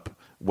comes up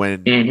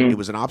when it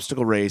was an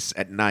obstacle race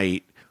at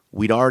night.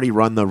 We'd already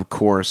run the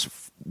course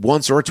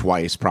once or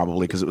twice,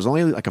 probably, because it was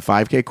only like a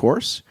 5K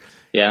course.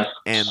 Yeah.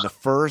 And the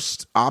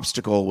first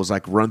obstacle was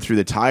like run through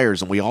the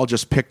tires, and we all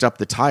just picked up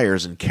the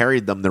tires and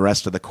carried them the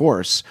rest of the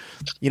course,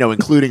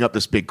 including up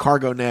this big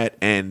cargo net.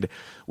 And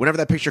whenever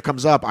that picture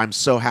comes up, I'm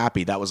so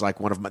happy. That was like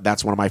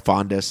that's one of my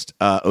fondest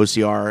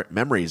OCR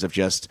memories of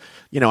just,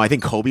 I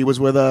think Kobe was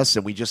with us,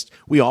 and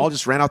we all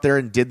just ran out there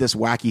and did this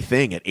wacky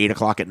thing at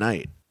 8:00 at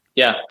night.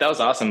 Yeah, that was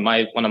awesome.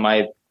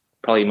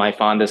 Probably my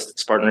fondest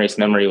Spartan race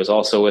memory was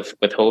also with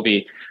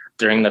Hobie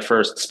during the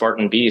first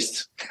Spartan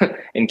Beast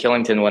in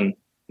Killington, when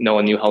no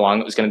one knew how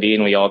long it was going to be,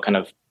 and we all kind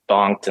of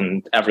bonked,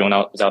 and everyone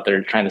else was out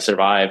there trying to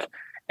survive.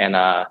 And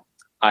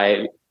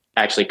I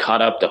actually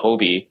caught up to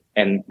Hobie,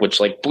 and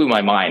which like blew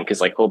my mind because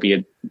like Hobie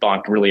had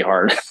bonked really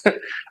hard.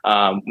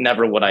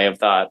 Never would I have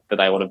thought that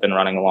I would have been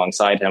running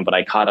alongside him, but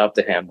I caught up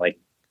to him like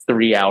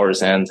 3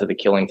 hours into the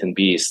Killington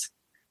Beast.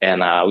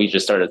 And we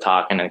just started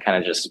talking and kind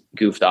of just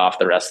goofed off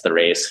the rest of the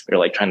race. We were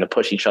like trying to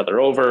push each other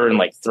over and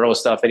like throw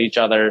stuff at each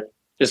other,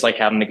 just like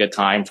having a good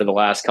time for the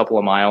last couple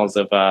of miles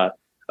of the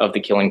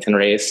Killington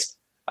race.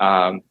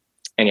 And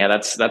yeah,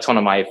 that's one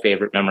of my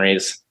favorite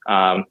memories.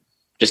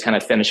 Just kind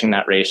of finishing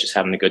that race, just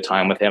having a good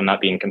time with him, not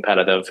being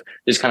competitive,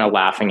 just kind of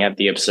laughing at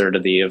the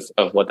absurdity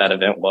of what that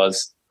event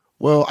was.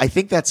 Well, I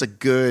think that's a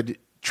good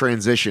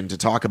transition to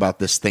talk about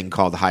this thing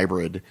called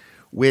hybrid,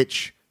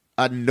 which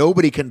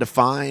nobody can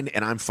define,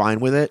 and I'm fine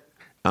with it.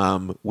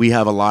 We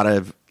have a lot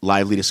of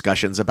lively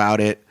discussions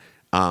about it.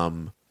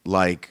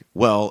 Like,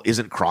 well,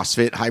 isn't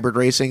CrossFit hybrid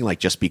racing? Like,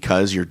 just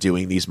because you're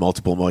doing these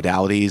multiple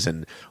modalities,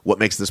 and what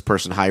makes this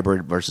person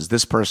hybrid versus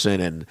this person?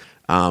 And,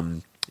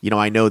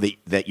 I know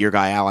that your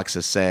guy Alex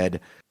has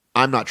said,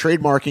 I'm not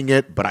trademarking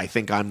it, but I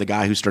think I'm the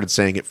guy who started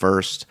saying it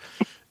first.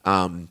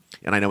 And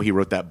I know he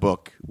wrote that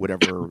book,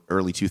 whatever,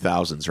 early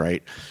 2000s,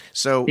 right?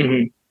 So,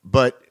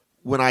 but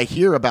when I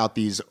hear about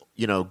these,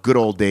 good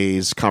old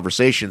days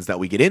conversations that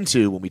we get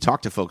into when we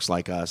talk to folks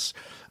like us,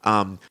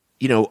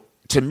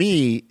 to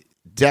me,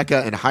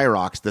 Deca and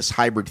Hyrox, this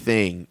hybrid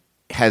thing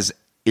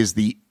is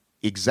the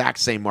exact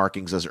same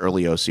markings as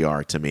early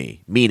OCR to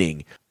me,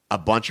 meaning a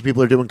bunch of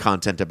people are doing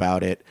content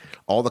about it.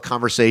 All the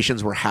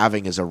conversations we're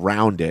having is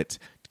around it.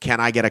 Can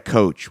I get a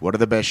coach? What are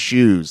the best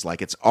shoes?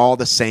 Like, it's all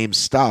the same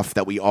stuff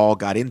that we all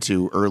got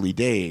into early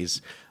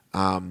days.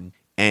 And,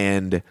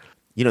 there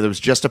was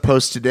just a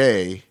post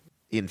today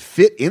in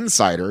Fit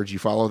Insider. Did you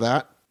follow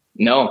that?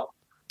 No.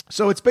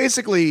 So it's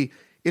basically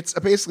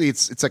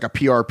like a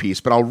PR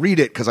piece, but I'll read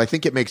it because I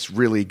think it makes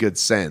really good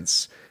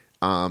sense.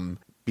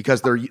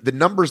 Because the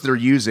numbers they're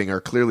using are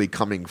clearly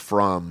coming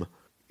from.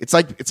 It's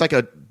like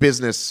a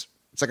business.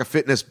 It's like a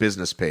fitness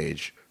business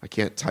page. I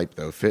can't type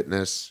though.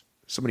 Fitness.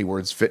 So many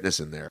words fitness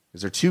in there.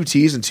 Is there 2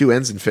 T's and 2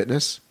 N's in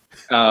fitness?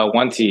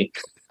 1 T.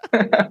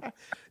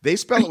 They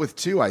spell it with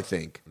 2, I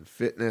think.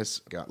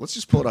 Fitness. God, let's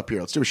just pull it up here.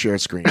 Let's do a share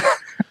screen.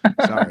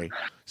 Sorry.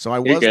 So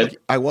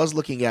I was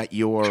looking at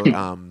your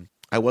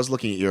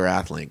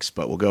ath links,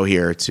 but we'll go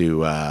here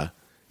to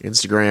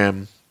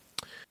Instagram.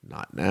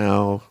 Not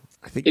now.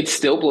 I think it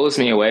still blows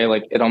me away.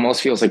 Like, it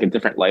almost feels like a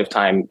different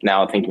lifetime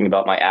now thinking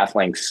about my ath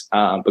links,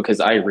 because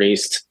I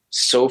raced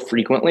so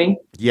frequently.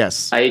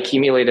 Yes. I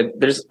accumulated,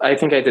 I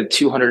think I did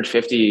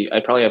 250. I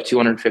probably have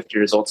 250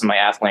 results in my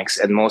ath links,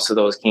 and most of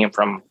those came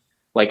from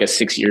like a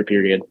 6-year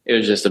period. It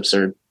was just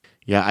absurd.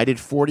 Yeah, I did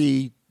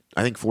 42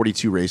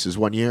 races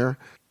one year,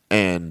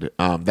 and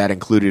that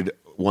included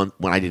when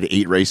I did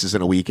 8 races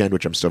in a weekend,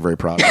 which I'm still very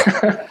proud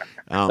of.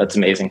 That's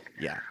amazing.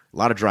 Yeah, a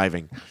lot of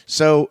driving.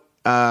 So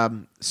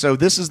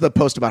this is the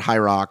post about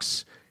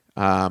Hyrox,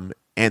 and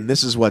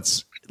this is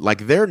what's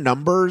like their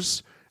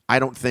numbers. I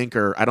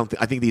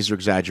think these are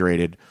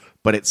exaggerated,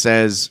 but it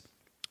says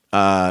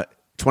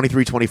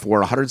 23-24,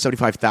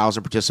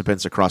 175,000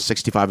 participants across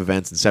 65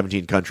 events in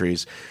 17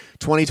 countries.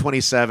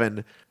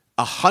 2027,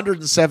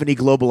 170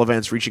 global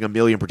events reaching 1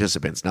 million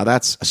participants. Now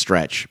that's a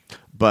stretch,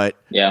 but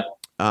yeah.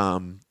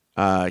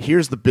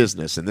 Here's the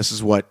business, and this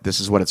is what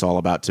it's all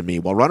about to me.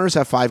 While runners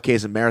have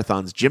 5Ks and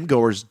marathons, gym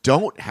goers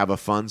don't have a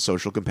fun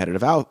social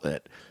competitive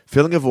outlet.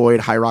 Filling a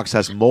void, Hyrox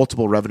has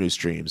multiple revenue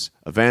streams: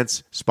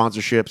 events,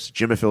 sponsorships,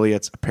 gym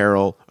affiliates,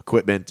 apparel,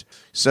 equipment.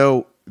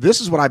 So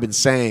this is what I've been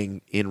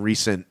saying in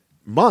recent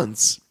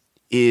months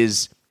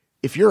is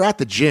if you're at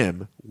the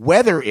gym,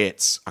 whether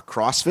it's a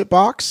CrossFit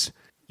box,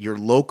 your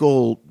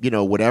local,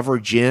 whatever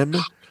gym,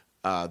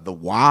 the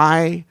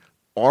Y,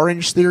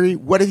 Orange Theory,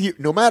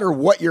 no matter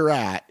what you're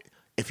at,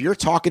 if you're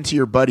talking to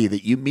your buddy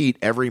that you meet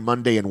every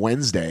Monday and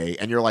Wednesday,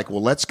 and you're like,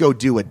 well, let's go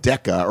do a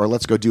DECA or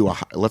let's go do a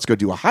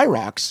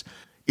Hyrox,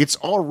 it's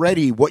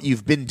already what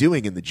you've been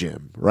doing in the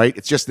gym, right?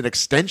 It's just an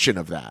extension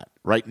of that,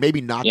 right?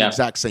 Maybe not the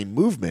exact same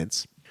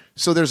movements.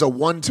 So there's a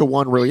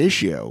 1-to-1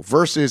 ratio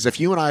versus if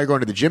you and I are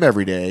going to the gym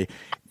every day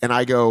and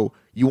I go,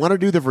 you want to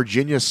do the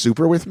Virginia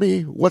Super with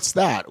me? What's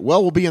that?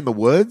 Well, we'll be in the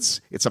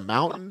woods. It's a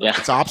mountain. Yeah.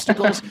 It's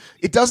obstacles.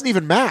 It doesn't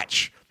even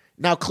match.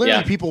 Now,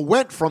 clearly people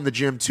went from the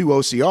gym to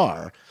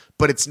OCR,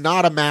 but it's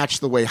not a match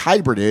the way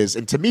hybrid is.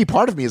 And to me,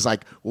 part of me is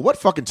like, well, what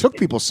fucking took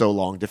people so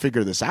long to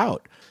figure this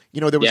out?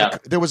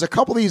 There was a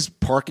couple of these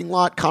parking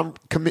lot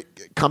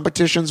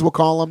competitions, we'll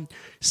call them.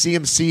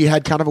 CMC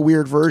had kind of a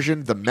weird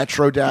version. The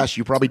Metro Dash,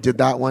 you probably did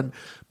that one.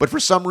 But for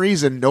some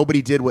reason,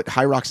 nobody did what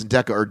Hyrox and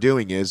DECA are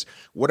doing is,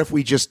 what if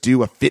we just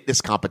do a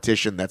fitness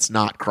competition that's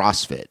not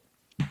CrossFit?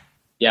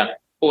 Yeah.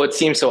 Well, it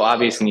seems so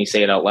obvious when you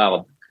say it out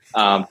loud.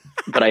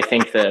 But I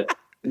think that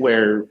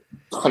where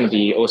some of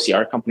the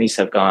OCR companies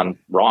have gone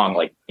wrong,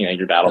 like,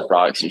 your Battle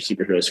Procs, your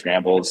Superhero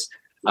Scrambles,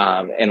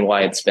 and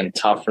why it's been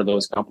tough for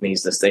those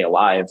companies to stay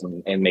alive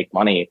and make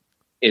money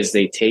is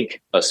they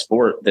take a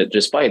sport that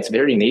just by its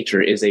very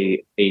nature is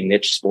a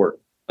niche sport.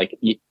 Like,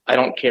 I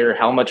don't care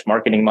how much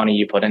marketing money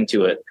you put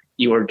into it.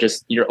 You're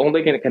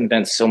only going to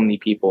convince so many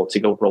people to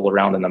go roll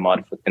around in the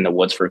mud in the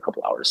woods for a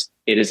couple hours.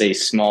 It is a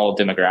small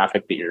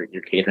demographic that you're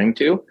catering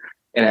to.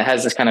 And it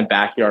has this kind of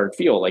backyard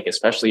feel, like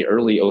especially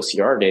early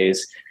OCR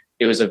days,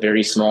 it was a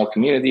very small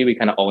community. We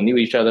kind of all knew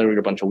each other. We were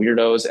a bunch of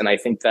weirdos. And I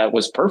think that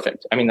was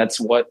perfect. I mean, that's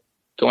what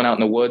going out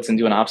in the woods and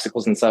doing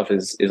obstacles and stuff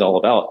is all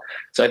about.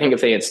 So I think if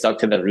they had stuck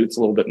to their roots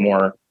a little bit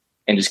more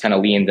and just kind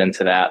of leaned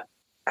into that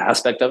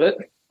aspect of it,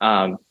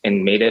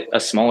 and made it a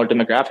smaller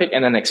demographic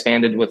and then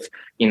expanded with,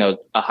 a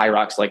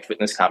Hyrox like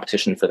fitness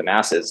competition for the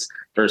masses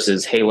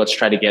versus, hey, let's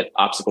try to get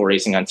obstacle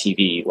racing on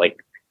TV.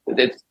 Like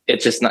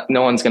it's just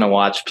no one's going to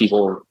watch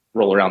people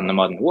roll around in the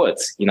mud in the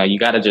woods. You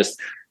got to just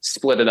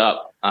split it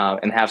up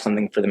and have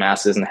something for the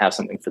masses and have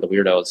something for the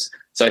weirdos.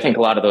 So I think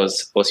a lot of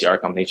those OCR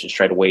companies just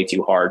tried way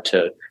too hard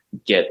to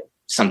get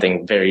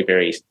something very,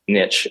 very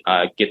niche,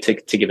 get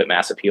to give it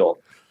mass appeal.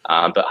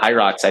 But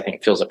Hyrox, I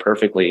think, fills it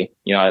perfectly.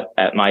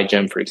 At my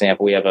gym, for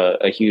example, we have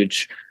a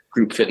huge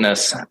group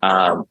fitness.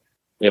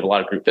 We have a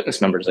lot of group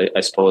fitness members, I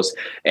suppose.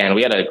 And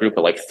we had a group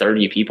of like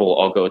 30 people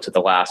all go to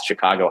the last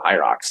Chicago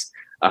Hyrox,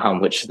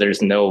 which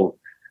there's no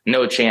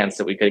chance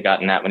that we could have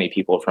gotten that many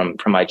people from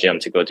my gym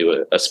to go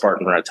do a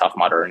Spartan or a Tough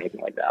Mudder or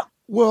anything like that.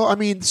 Well, I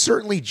mean,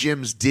 certainly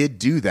gyms did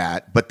do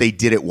that, but they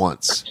did it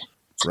once,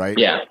 right?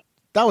 Yeah.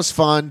 That was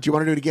fun. Do you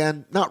want to do it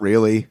again? Not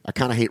really. I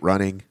kind of hate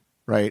running,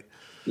 right?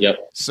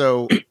 Yep.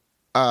 So,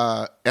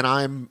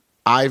 and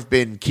I've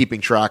been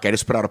keeping track. I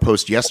just put out a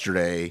post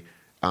yesterday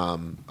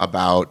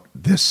about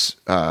this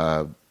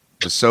the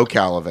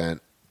SoCal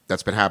event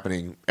that's been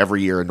happening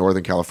every year in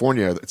Northern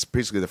California. It's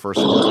basically the first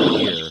one of the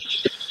year.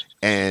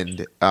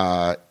 And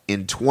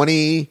in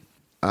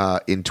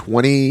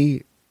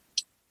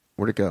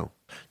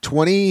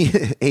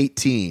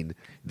 2018,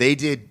 they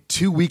did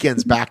 2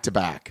 weekends back to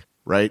back,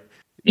 right?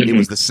 Mm-hmm. It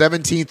was the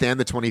 17th and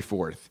the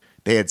 24th.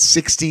 They had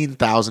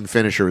 16,000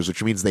 finishers,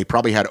 which means they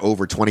probably had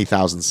over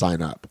 20,000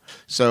 sign up.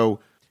 So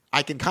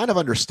I can kind of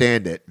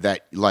understand it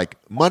that like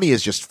money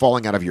is just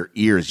falling out of your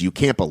ears. You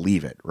can't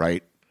believe it,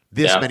 right?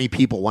 This many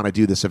people want to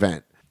do this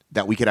event,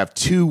 that we could have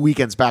 2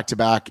 weekends back to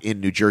back in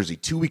New Jersey,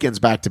 2 weekends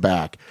back to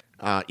back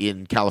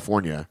in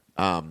California.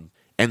 And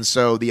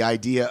so the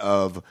idea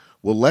of,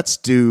 well, let's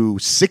do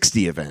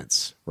 60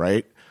 events,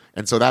 right?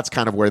 And so that's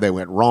kind of where they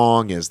went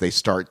wrong, is they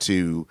start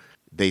to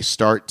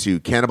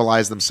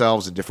cannibalize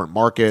themselves in different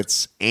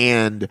markets,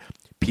 and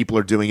people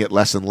are doing it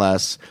less and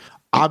less.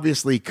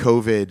 Obviously,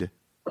 COVID,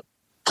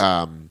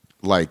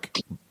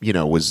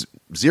 was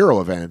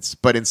 0 events,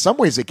 but in some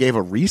ways it gave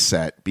a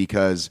reset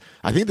because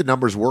I think the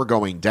numbers were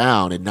going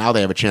down, and now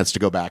they have a chance to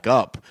go back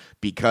up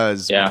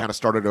because we kind of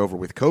started over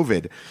with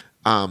COVID.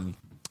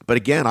 But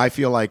again, I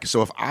feel like,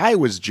 so if I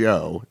was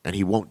Joe, and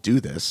he won't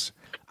do this,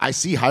 I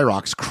see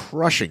Hyrox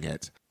crushing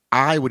it,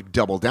 I would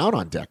double down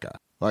on DECA.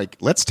 Like,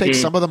 let's take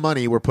some of the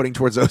money we're putting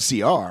towards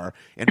OCR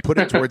and put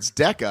it towards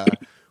DECA,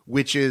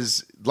 which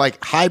is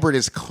like, hybrid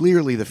is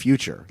clearly the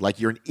future. Like,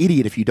 you're an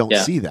idiot if you don't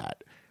see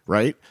that,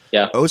 right?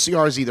 Yeah.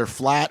 OCR is either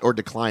flat or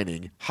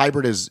declining.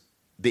 Hybrid is,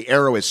 the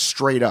arrow is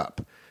straight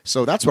up.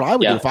 So that's what I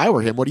would do if I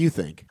were him. What do you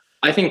think?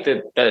 I think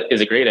that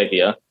is a great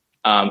idea.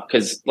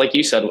 Because like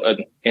you said,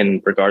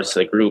 in regards to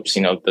the groups,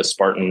 the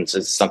Spartans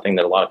is something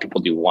that a lot of people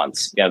do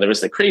once. Yeah, there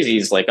was the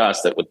crazies like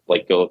us that would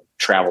like go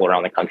travel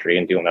around the country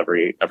and do them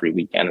every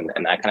weekend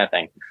and that kind of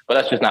thing. But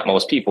that's just not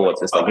most people. It's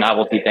this like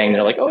novelty thing.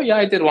 They're like, oh yeah,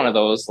 I did one of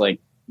those like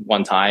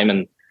one time,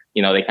 and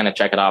they kind of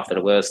check it off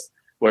their list.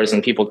 Whereas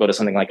when people go to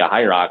something like a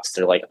High Rocks,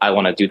 they're like, I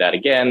want to do that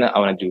again. I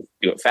want to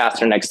do it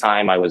faster next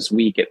time. I was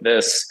weak at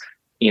this,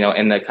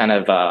 and the kind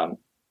of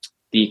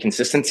the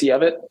consistency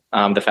of it,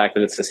 the fact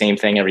that it's the same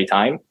thing every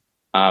time.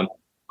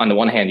 On the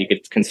one hand, you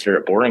could consider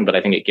it boring, but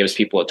I think it gives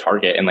people a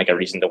target and like a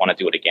reason to want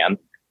to do it again.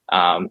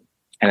 And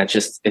it's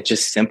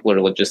just simpler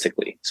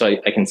logistically. So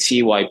I can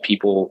see why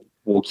people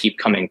will keep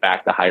coming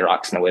back to High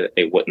Rocks in a way that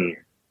they wouldn't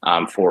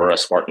for a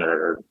Spartan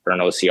or an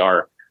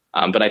OCR.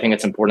 But I think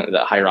it's important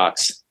that High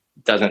Rocks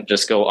doesn't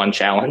just go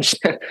unchallenged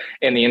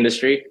in the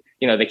industry.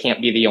 They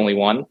can't be the only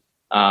one.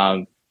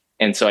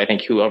 And so I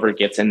think whoever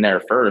gets in there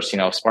first,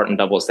 if Spartan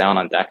doubles down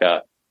on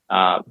DECA,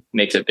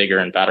 makes it bigger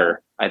and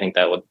better, I think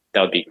that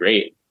would be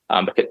great,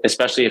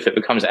 especially if it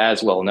becomes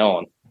as well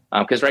known.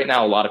 Because right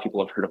now, a lot of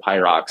people have heard of High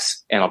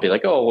Rocks, and I'll be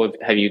like, "Oh, well,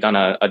 have you done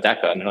a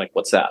DECA?" And they're like,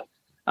 "What's that?"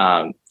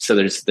 So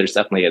there's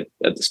definitely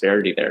a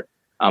disparity there.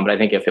 But I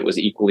think if it was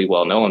equally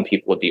well known,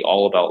 people would be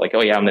all about like,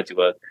 "Oh yeah, I'm going to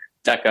do a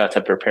DECA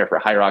to prepare for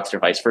High Rocks," or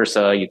vice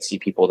versa. You'd see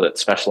people that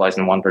specialize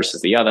in one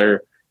versus the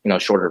other,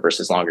 shorter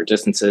versus longer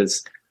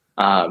distances.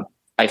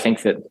 I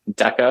think that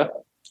DECA,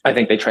 I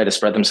think they try to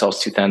spread themselves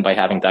too thin by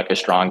having DECA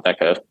Strong,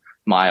 DECA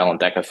Mile, and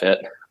DECA Fit.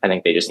 I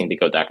think they just need to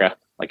go DECA,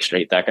 like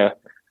straight DECA.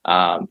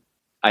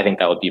 I think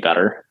that would be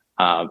better.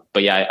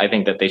 But yeah, I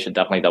think that they should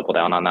definitely double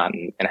down on that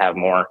and have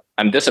more.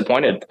 I'm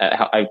disappointed at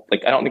how I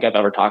don't think I've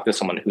ever talked to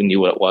someone who knew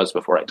what it was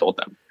before I told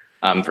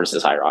them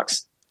versus High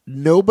Rocks.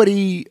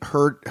 Nobody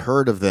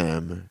heard of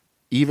them.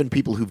 Even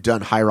people who've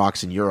done High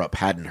Rocks in Europe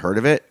hadn't heard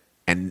of it,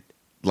 and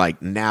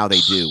like now they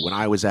do. When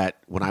I was at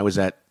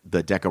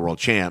the DECA World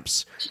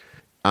Champs,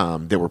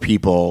 there were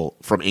people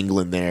from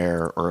England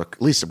there, or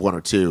at least one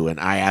or two, and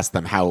I asked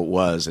them how it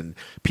was, and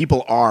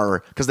people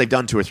are, because they've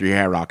done 2 or 3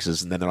 High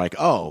Rockses, and then they're like,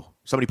 oh,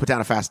 somebody put down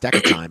a fast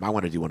DECA time, I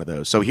want to do one of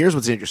those. So here's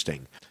what's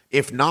interesting.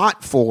 If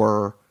not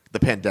for the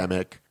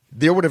pandemic,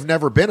 there would have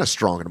never been a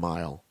Strong and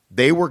Mile.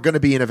 They were going to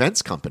be an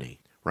events company,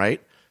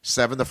 right?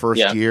 7 the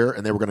first year,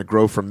 and they were going to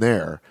grow from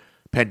there.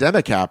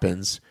 Pandemic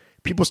happens,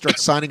 people start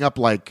signing up,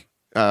 like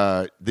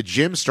the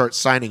gyms start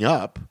signing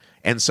up,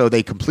 and so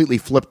they completely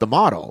flipped the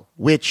model,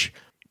 which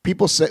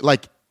people say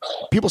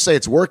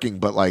it's working,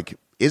 but like,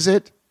 is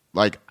it?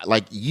 Like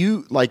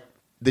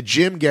the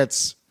gym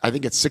gets, I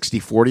think it's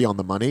 60-40 on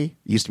the money.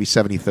 It used to be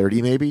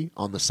 70-30 maybe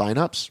on the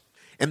signups.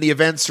 And the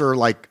events are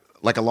like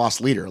a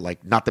lost leader.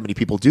 Like not that many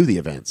people do the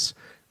events.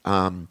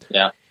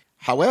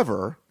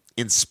 However,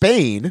 in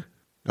Spain,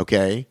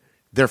 okay,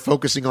 they're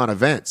focusing on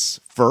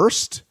events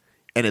first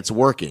and it's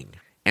working.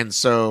 And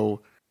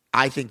so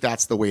I think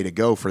that's the way to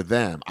go for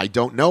them. I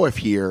don't know if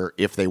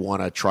they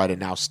want to try to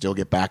now still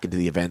get back into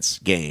the events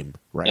game,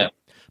 right? Yeah.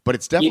 But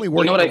it's definitely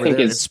working. You know what I think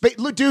is Spain.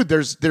 Look, dude,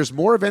 there's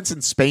more events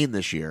in Spain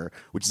this year,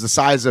 which is the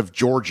size of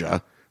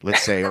Georgia,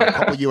 let's say, or a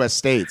couple U.S.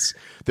 states.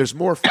 There's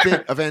more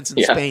fit events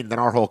in Spain than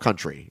our whole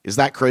country. Is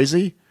that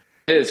crazy?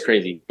 It is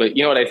crazy. But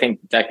you know what I think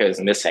DECA is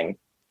missing?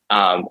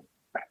 And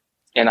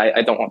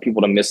I don't want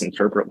people to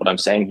misinterpret what I'm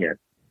saying here.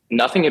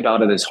 Nothing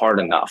about it is hard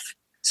enough.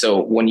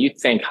 So when you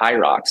think High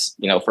Rocks,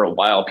 for a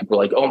while, people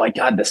are like, oh my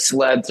God, the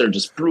sleds are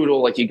just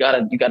brutal. Like you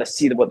gotta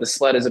see what the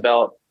sled is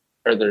about.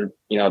 Or they're,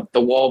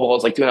 the wall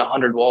balls, like doing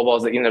 100 wall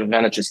balls at the end of the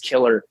event, it's just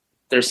killer.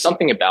 There's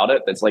something about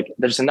it that's like,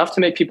 there's enough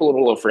to make people a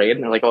little afraid.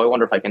 And they're like, oh, I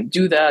wonder if I can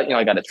do that.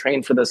 I got to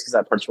train for this because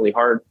that part's really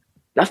hard.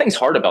 Nothing's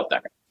hard about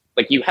that.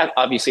 Like you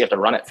obviously have to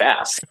run it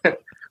fast,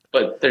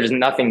 but there's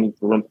nothing,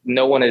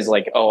 no one is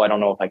like, oh, I don't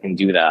know if I can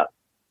do that.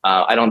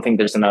 I don't think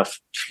there's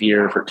enough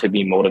fear for it to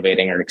be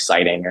motivating or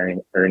exciting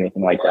or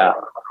anything like that.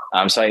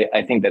 So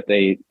I think that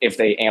if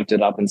they amped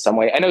it up in some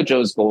way, I know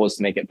Joe's goal was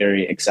to make it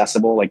very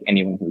accessible, like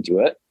anyone can do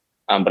it.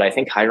 But I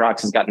think High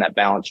Rocks has gotten that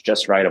balance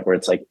just right of where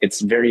it's like, it's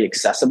very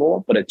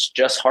accessible, but it's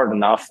just hard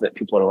enough that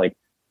people are like,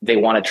 they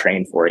want to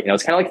train for it.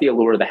 It's kind of like the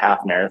allure of the half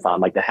marathon.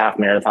 Like the half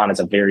marathon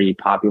is a very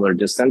popular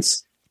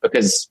distance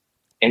because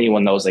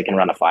anyone knows they can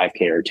run a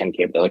 5K or 10K,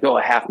 but they're like, oh,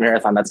 a half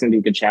marathon, that's going to be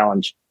a good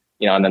challenge,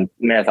 and then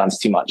marathon's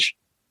too much.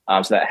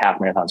 So that half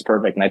marathon's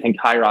perfect. And I think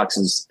High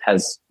Rocks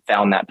has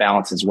found that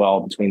balance as well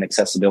between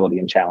accessibility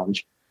and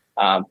challenge.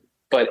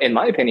 But in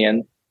my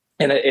opinion,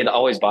 and it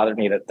always bothered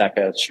me that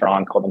DECA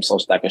Strong called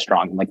themselves DECA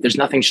Strong. I'm like, there's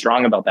nothing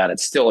strong about that.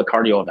 It's still a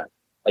cardio event.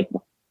 Like,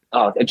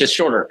 it's just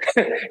shorter.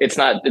 It's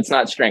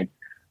not strength.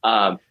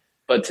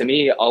 But to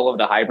me, all of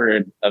the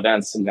hybrid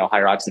events,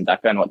 High Rocks and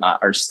DECA and whatnot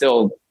are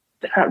still,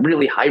 they're not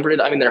really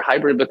hybrid. I mean, they're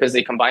hybrid because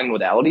they combine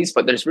modalities,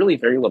 but there's really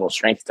very little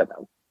strength to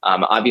them.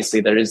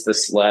 Obviously there is the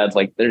sled,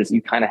 like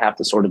you kind of have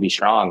to sort of be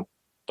strong,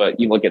 but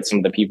you look at some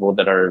of the people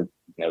that are,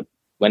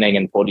 winning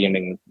and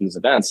podiuming these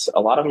events,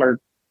 a lot of them are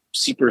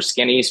super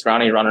skinny,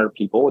 scrawny runner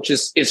people, which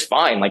is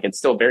fine. Like it's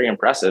still very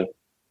impressive.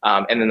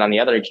 And then on the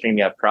other extreme,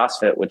 you have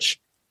CrossFit, which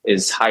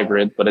is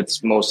hybrid, but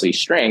it's mostly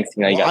strength.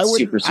 You know, you got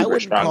super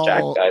strong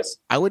jack guys.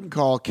 I wouldn't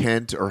call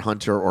Kent or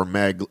Hunter or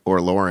Meg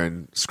or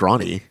Lauren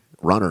scrawny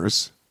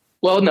runners.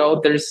 Well,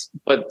 no,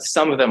 but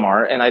some of them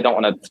are, and I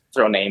don't want to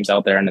throw names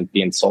out there and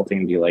be insulting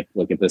and be like,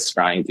 look at this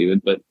scrawny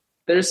dude. But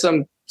there's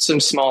some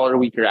smaller,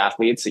 weaker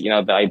athletes that, you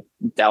know, that I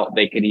doubt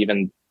they could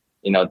even,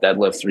 you know,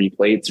 deadlift 3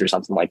 plates or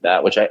something like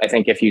that, which I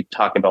think if you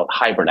talk about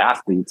hybrid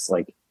athletes,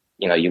 like,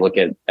 you know, you look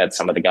at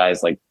some of the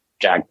guys like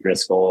Jack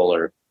Driscoll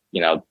or,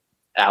 you know,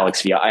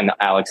 Alex. I know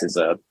Alex is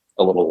a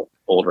little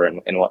older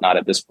and whatnot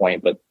at this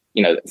point, but,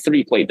 you know,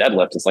 3 plate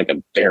deadlift is like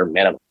a bare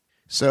minimum.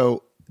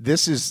 So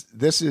this is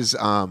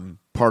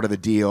part of the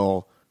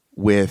deal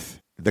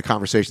with the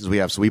conversations we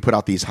have. So we put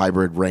out these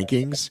hybrid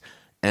rankings,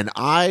 and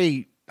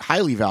I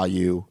highly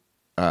value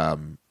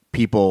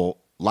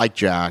people like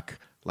Jack,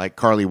 like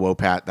Carly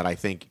Wopat, that I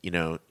think, you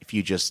know, if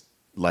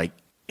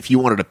you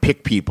wanted to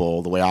pick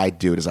people the way I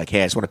do it is like,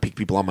 hey, I just want to pick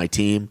people on my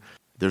team.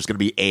 There's going to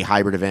be a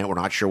hybrid event. We're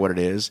not sure what it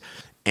is.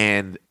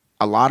 And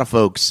a lot of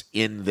folks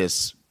in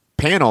this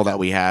panel that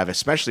we have,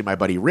 especially my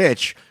buddy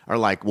Rich, are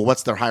like, well,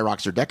 what's their high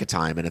rocks or deca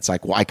time? And it's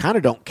like, well, I kind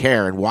of don't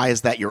care. And why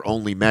is that your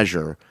only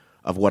measure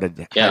of what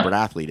a hybrid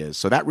athlete is?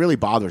 So that really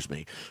bothers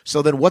me.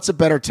 So then what's a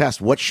better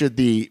test? What should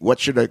the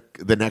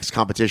next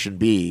competition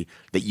be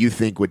that you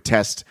think would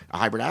test a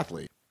hybrid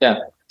athlete? Yeah.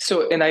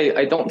 So, and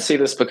I don't say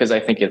this because I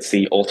think it's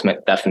the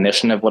ultimate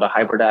definition of what a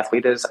hybrid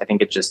athlete is. I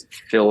think it just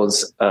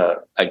fills a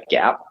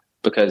gap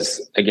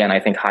because, again,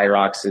 I think high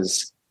rocks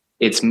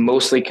it's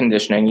mostly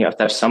conditioning. You have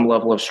to have some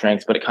level of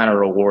strength, but it kind of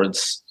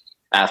rewards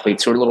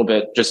athletes who are a little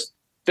bit just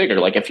bigger.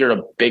 Like if you're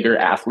a bigger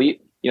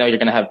athlete, you know, you're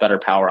going to have better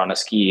power on a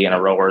ski and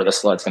a rower. The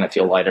sled's going to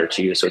feel lighter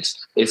to you. So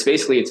it's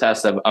basically a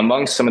test of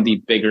among some of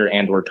the bigger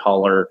and or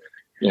taller,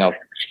 you know,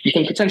 you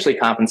can potentially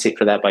compensate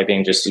for that by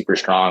being just super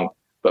strong.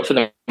 But for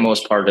the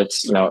most part,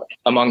 it's, you know,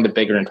 among the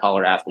bigger and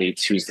taller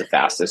athletes, who's the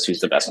fastest,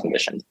 who's the best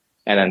conditioned.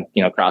 And then,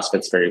 you know,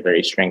 CrossFit's very,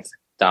 very strength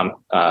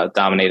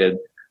dominated.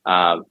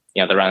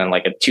 You know, they're running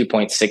like a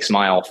 2.6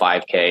 mile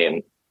 5K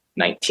in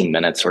 19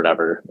 minutes or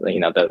whatever. You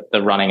know,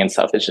 the running and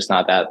stuff is just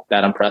not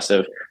that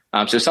impressive.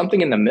 So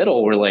something in the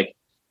middle where like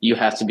you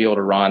have to be able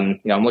to run,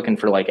 you know, I'm looking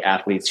for like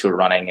athletes who are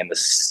running in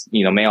this,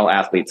 you know, male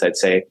athletes, I'd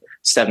say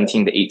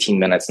 17 to 18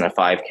 minutes in a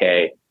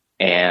 5K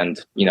and,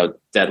 you know,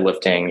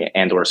 deadlifting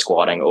and or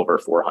squatting over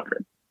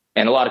 400.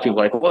 And a lot of people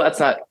are like, well, that's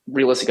not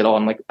realistic at all.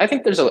 I'm like, I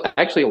think there's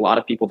actually a lot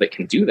of people that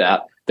can do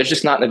that. There's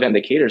just not an event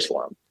that caters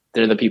for them.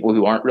 They're the people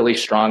who aren't really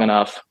strong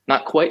enough,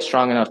 not quite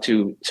strong enough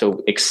to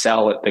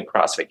excel at the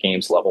CrossFit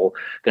Games level.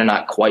 They're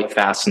not quite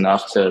fast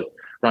enough to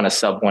run a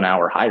sub 1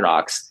 hour high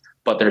rocks,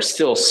 but they're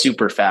still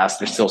super fast.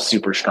 They're still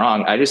super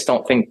strong. I just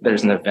don't think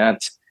there's an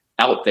event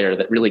out there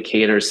that really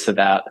caters to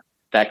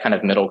that kind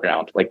of middle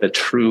ground, like the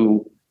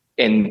true,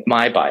 in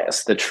my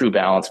bias, the true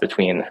balance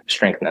between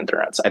strength and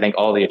endurance. I think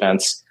all the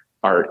events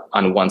are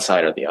on one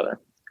side or the other.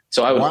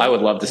 So I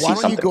would love to see something.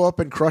 Why don't you go up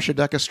and crush a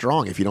deca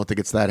strong if you don't think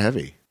it's that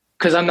heavy?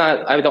 Because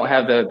I don't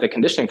have the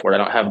conditioning for it. I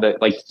don't have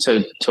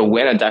to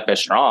win a deca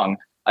strong.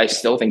 I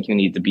still think you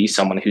need to be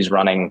someone who's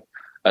running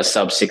a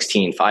sub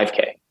 16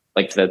 5K.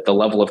 Like the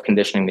level of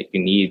conditioning that you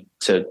need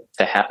to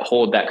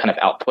hold that kind of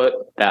output,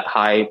 that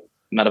high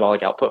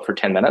metabolic output for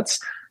 10 minutes,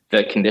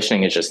 the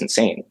conditioning is just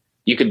insane.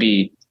 You could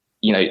be,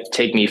 you know,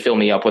 fill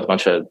me up with a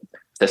bunch of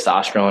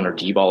testosterone or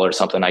D-ball or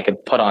something. I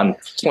could put on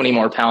 20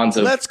 more pounds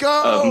of, let's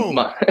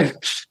go.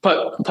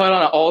 Put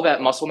on all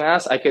that muscle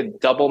mass. I could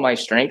double my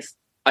strength.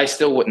 I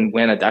still wouldn't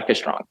win a deca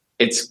strong.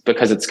 It's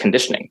because it's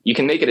conditioning. You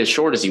can make it as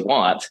short as you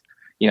want.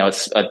 You know,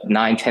 it's a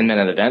 9-10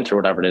 minute event or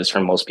whatever it is for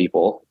most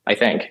people, I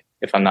think,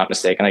 if I'm not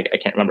mistaken. I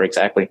can't remember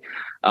exactly.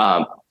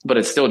 But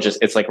it's still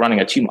it's like running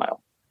a 2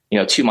 mile. You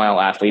know, 2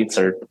 mile athletes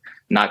are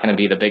not going to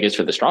be the biggest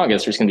or the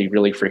strongest. They're just going to be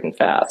really freaking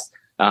fast.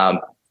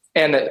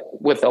 And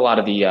with a lot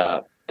of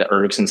the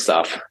ergs and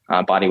stuff,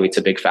 body weight's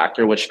a big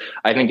factor, which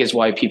I think is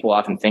why people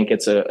often think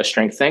it's a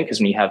strength thing.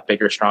 Because when you have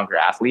bigger, stronger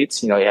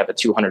athletes, you know, you have a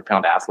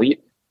 200-pound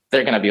athlete,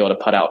 they're going to be able to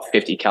put out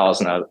 50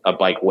 calories on a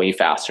bike way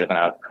faster than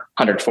a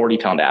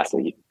 140-pound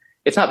athlete.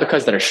 It's not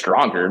because they're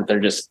stronger.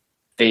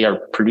 They are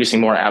producing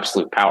more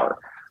absolute power.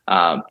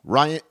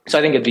 Ryan. So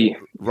I think it'd be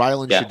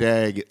Rylan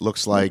Shadag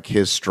looks like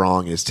his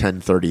strong is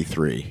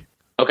 10:33.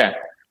 Okay.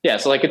 Yeah.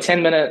 So like a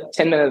 10 minute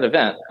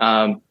event.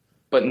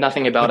 But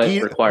nothing about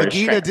it requires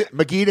strength.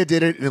 Magida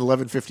did it in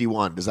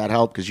 11:51. Does that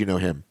help? Because you know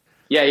him.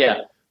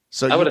 Yeah.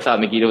 So I would have thought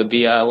Magida would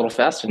be a little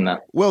faster than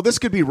that. Well, this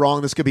could be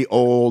wrong. This could be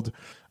old.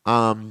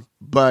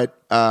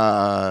 But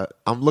I'm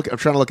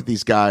trying to look at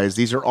these guys.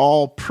 These are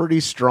all pretty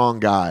strong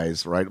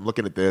guys, right? I'm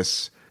looking at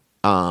this.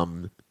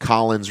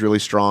 Colin's really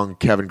strong.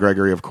 Kevin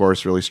Gregory, of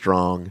course, really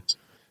strong.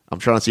 I'm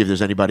trying to see if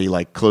there's anybody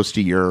like close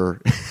to your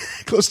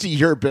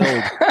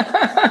build.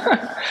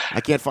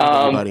 I can't find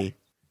anybody.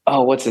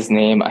 Oh, what's his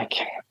name? I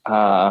can't.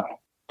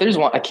 There's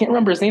one. I can't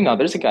remember his name now.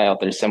 There's a guy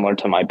out there similar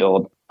to my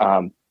build.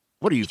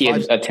 What are you? He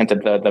had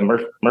attempted the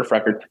Murph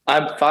record.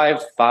 I'm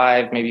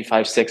 5'5", maybe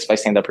 5'6" if I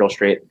stand up real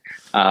straight.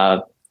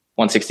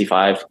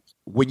 165.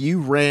 When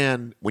you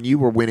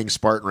were winning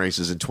Spartan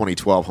races in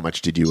 2012, how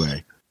much did you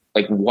weigh?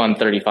 Like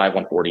 135,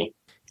 140.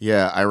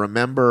 Yeah, I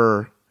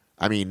remember.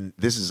 I mean,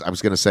 I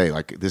was going to say,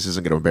 like, this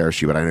isn't going to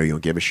embarrass you, but I know you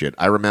don't give a shit.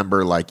 I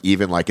remember, like,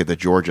 even, like, at the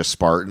Georgia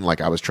Spartan,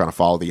 like, I was trying to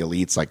follow the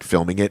elites, like,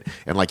 filming it,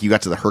 and, like, you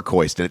got to the Herc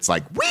hoist, and it's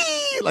like,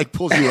 whee! Like,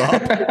 pulls you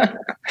up.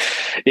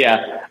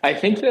 Yeah, I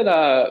think that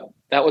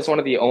that was one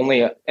of the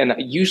only, and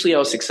usually I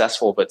was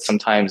successful, but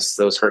sometimes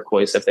those Herc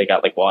hoists, if they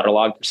got, like,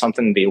 waterlogged or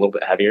something, be a little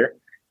bit heavier.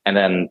 And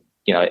then,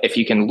 if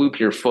you can loop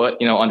your foot,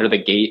 under the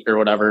gate or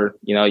whatever,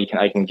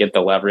 I can get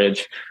the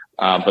leverage.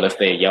 But if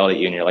they yell at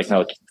you and you're like,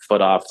 no,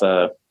 foot off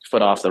the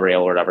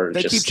rail or whatever,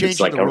 they keep changing it's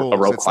like the rules. A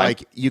rope it's climb.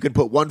 like you can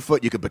put 1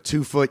 foot, you can put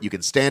 2 foot, you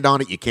can stand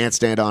on it, you can't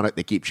stand on it.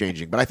 They keep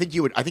changing, but I think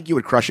you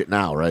would crush it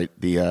now, right?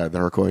 The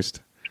Herc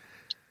hoist.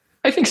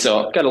 I think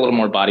so. Got a little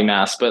more body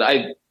mass, but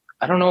I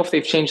don't know if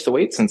they've changed the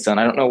weight since then.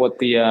 I don't know what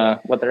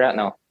they're at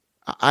now.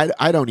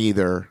 I don't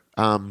either.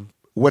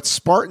 What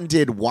Spartan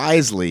did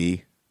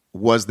wisely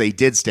was they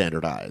did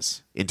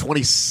standardize in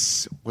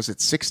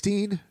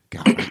 16?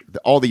 God,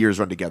 all the years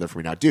run together for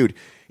me now. Dude,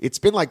 it's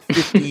been like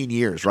 15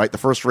 years, right? The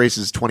first race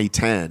is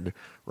 2010,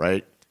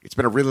 right? It's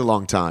been a really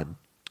long time.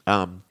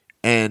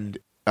 And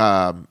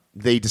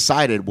they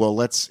decided, well,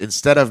 let's,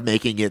 instead of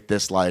making it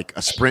this, like,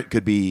 a sprint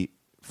could be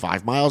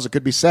 5 miles, it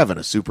could be 7.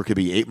 A super could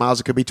be 8 miles,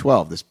 it could be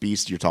 12. This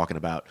beast you're talking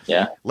about.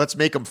 Yeah. Let's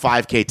make them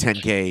 5K,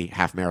 10K,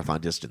 half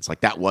marathon distance.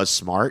 Like, that was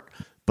smart.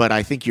 But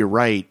I think you're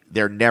right.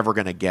 They're never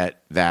going to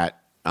get that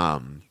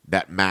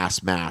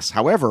mass.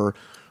 However,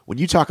 when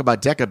you talk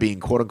about DECA being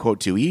quote unquote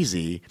too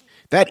easy,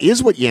 that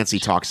is what Yancey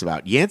talks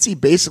about. Yancey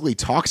basically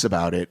talks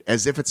about it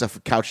as if it's a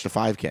couch to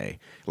 5K.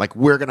 Like,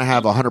 we're going to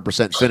have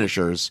 100%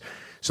 finishers.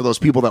 So those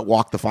people that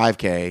walk the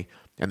 5K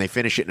and they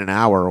finish it in an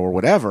hour or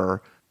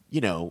whatever,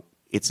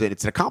 it's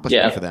an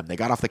accomplishment for them. They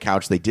got off the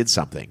couch. They did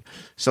something.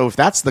 So if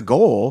that's the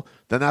goal,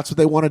 then that's what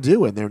they want to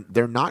do. And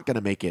they're not going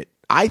to make it.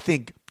 I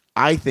think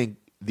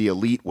the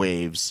elite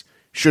waves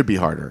should be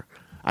harder.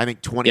 I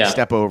think 20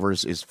 step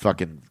overs is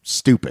fucking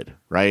stupid,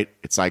 right?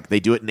 It's like they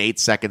do it in 8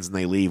 seconds and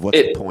they leave. What's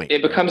the point?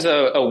 It becomes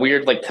a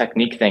weird, like,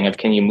 technique thing of,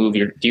 can you move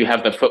do you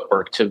have the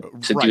footwork to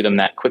do them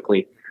that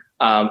quickly?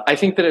 I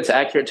think that it's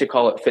accurate to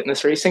call it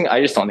fitness racing. I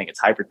just don't think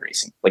it's hybrid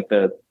racing. Like,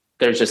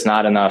 there's just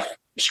not enough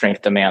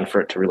strength demand for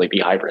it to really be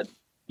hybrid.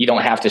 You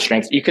don't have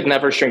to you could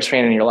never strength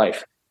train in your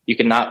life. You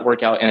could not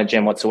work out in a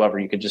gym whatsoever.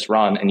 You could just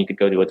run and you could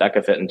go to a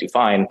DECA and do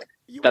fine.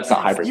 That's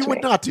not hybrid. You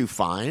would not do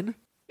fine.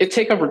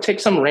 Take a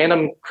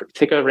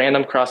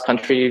random cross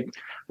country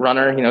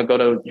runner, go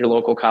to your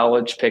local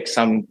college, pick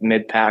some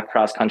mid-pack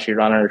cross country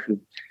runner who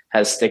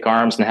has stick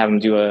arms and have them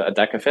do a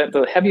DECA fit.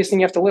 The heaviest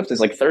thing you have to lift is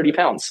like 30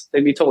 pounds.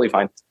 They'd be totally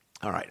fine.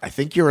 All right. I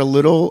think you're a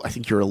little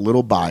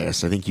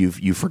biased. I think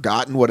you've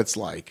forgotten what it's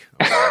like.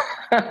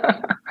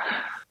 Okay?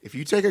 If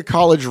you take a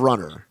college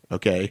runner,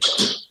 okay,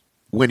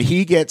 when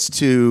he gets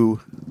to,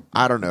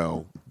 I don't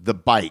know, the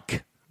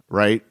bike,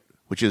 right,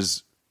 which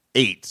is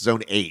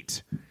zone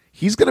 8,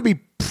 he's going to be,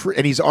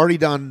 and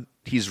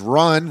he's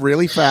run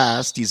really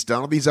fast. He's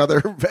done all these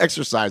other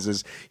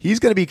exercises. He's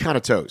going to be kind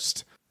of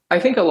toast. I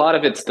think a lot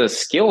of it's the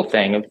skill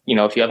thing of,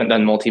 if you haven't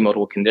done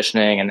multimodal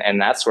conditioning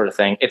and that sort of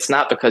thing, it's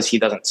not because he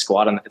doesn't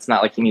squat. And it's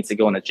not like he needs to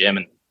go in the gym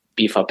and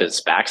beef up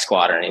his back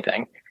squat or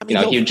anything. I mean,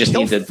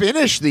 he'll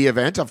finish the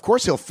event. Of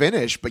course he'll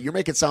finish, but you're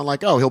making it sound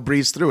like, he'll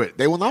breeze through it.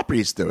 They will not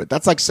breeze through it.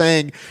 That's like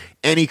saying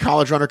any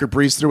college runner could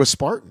breeze through a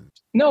Spartan.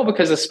 No,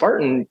 because a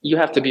Spartan, you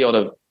have to be able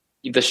to,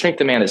 the strength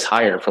demand is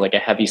higher for like a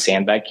heavy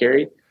sandbag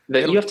carry.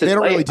 They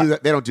don't really do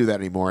that. They don't do that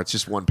anymore. It's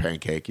just one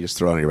pancake. You just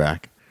throw it on your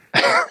back.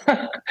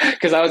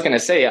 Because I was going to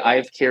say,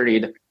 I've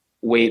carried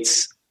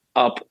weights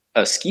up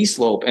a ski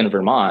slope in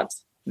Vermont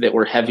that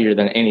were heavier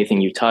than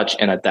anything you touch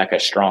in a DECA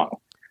strong,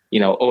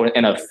 or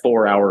in a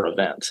 4-hour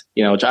event,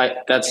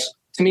 that's,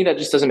 to me, that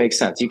just doesn't make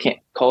sense. You can't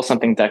call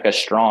something DECA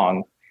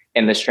strong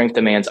and the strength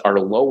demands are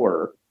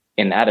lower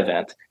in that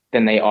event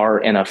than they are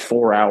in a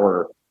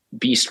 4-hour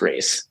beast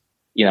race.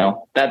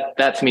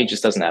 That to me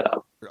just doesn't add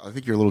up. I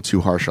think you're a little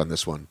too harsh on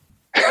this one.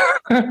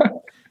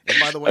 And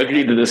by the way,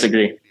 agree to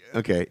disagree.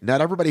 Okay.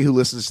 Not everybody who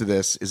listens to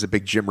this is a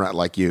big gym rat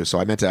like you. So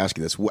I meant to ask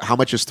you this. How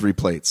much is 3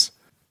 plates?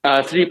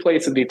 3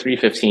 plates would be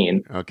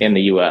 $315 in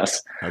the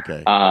US.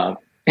 Okay.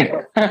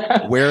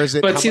 Where is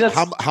it? But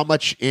how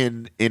much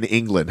in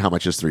England? How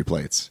much is 3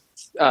 plates?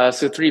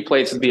 So 3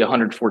 plates would be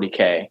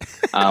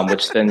 $140K,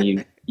 which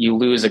then you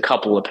lose a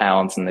couple of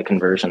pounds in the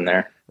conversion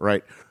there.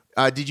 Right.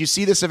 Did you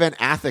see this event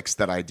Ethics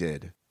that I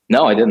did?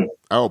 No, I didn't.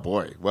 Oh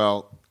boy.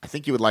 Well, I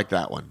think you would like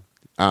that one.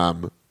 I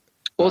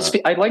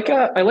like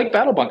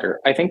Battle Bunker.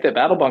 I think that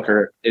Battle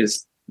Bunker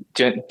is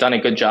done a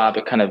good job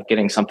at kind of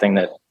getting something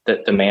that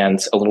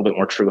demands a little bit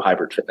more true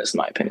hybrid fitness, in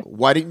my opinion.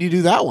 Why didn't you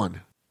do that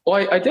one?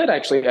 Well, I did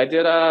actually. I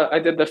did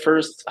the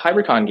first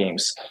HybridCon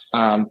games.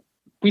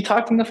 We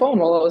talked on the phone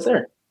while I was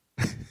there.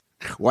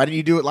 Why didn't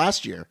you do it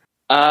last year?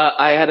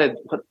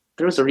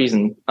 There was a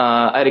reason.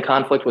 I had a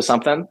conflict with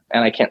something,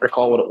 and I can't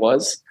recall what it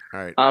was. All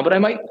right. But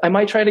I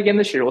might try it again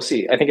this year. We'll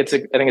see. I think it's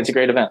a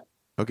great event.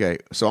 Okay,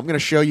 so I'm going to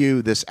show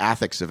you this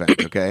Ethics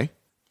event. Okay.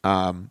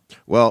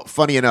 Well,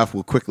 funny enough,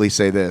 we'll quickly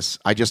say this.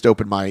 I just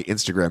opened my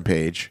Instagram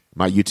page,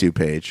 my YouTube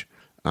page,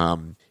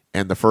 and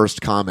the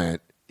first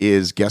comment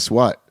is, guess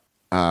what?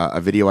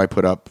 A video I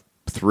put up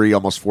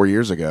almost 4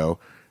 years ago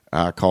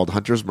called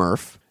Hunter's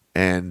Murph.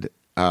 And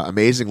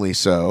amazingly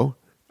so,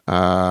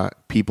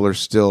 people are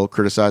still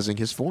criticizing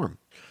his form.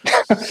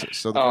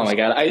 Oh my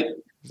God.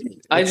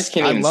 I just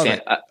can't even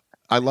stand it.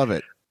 I love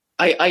it.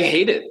 I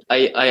hate it.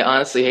 I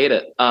honestly hate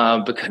it.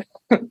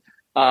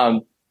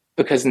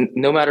 Because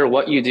no matter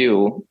what you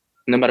do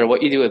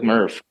with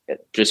Murph,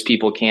 just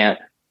people can't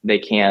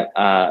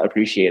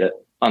appreciate it.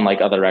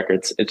 Unlike other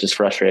records, it's just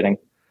frustrating.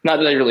 Not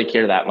that I really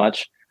care that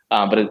much,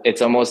 but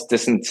it's almost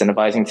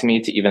disincentivizing to me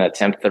to even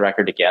attempt the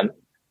record again.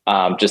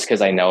 Just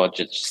because I know it's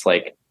just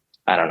like,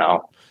 I don't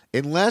know.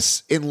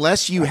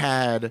 Unless you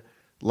had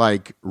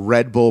like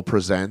Red Bull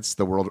presents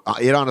the world,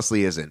 it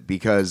honestly isn't,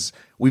 because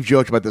we've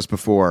joked about this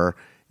before.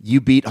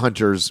 You beat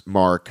Hunter's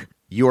mark.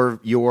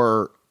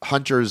 Your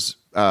Hunter's,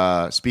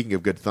 speaking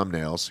of good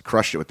thumbnails,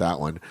 crushed it with that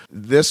one.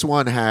 This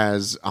one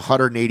has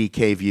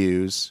 180K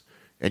views,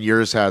 and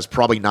yours has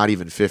probably not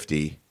even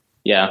 50.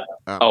 Yeah.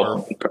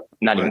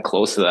 Not even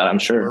close to that, I'm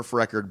sure. Murph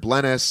record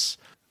Blenis.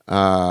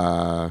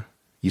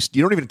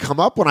 You don't even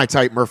come up when I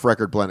type Murph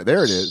record Blenis.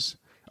 There it is.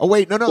 Oh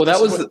wait, no. Well, that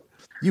was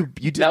you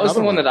did. That was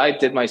the one that I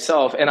did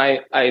myself, and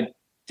I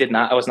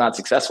was not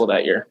successful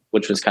that year,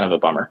 which was kind of a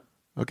bummer.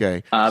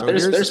 Okay. So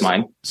there's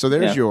mine. So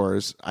there's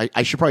yours.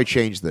 I should probably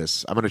change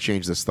this. I'm going to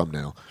change this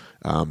thumbnail.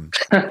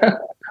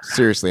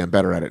 Seriously, I'm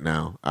better at it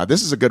now.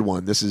 This is a good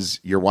one. This is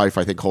your wife,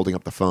 I think, holding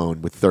up the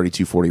phone with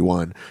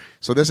 3241.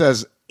 So this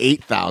has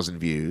 8,000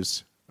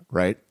 views,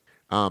 right?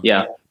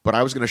 Yeah. But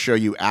I was going to show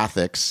you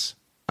Ethics.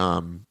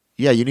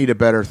 Yeah, you need a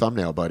better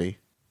thumbnail, buddy.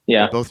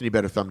 Yeah. We both need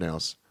better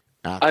thumbnails.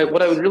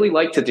 What I would really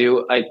like to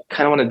do, I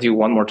kind of want to do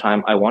one more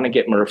time. I want to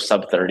get Murph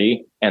sub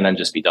 30 and then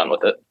just be done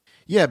with it.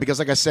 Yeah, because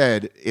like I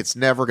said, it's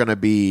never going to,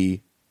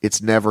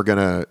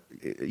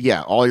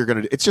 all you're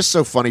going to, it's just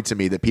so funny to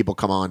me that people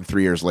come on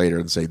 3 years later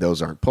and say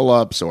those aren't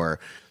pull-ups, or,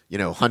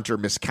 Hunter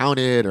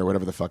miscounted, or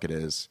whatever the fuck it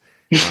is.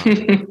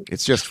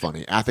 It's just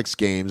funny. Ethics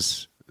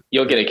games.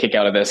 You'll get a kick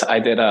out of this. I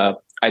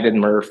did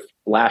Murph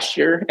last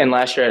year, and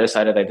last year I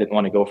decided I didn't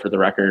want to go for the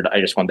record. I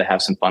just wanted to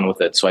have some fun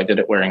with it. So I did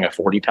it wearing a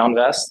 40-pound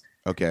vest.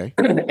 Okay.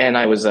 And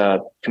I was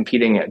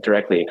competing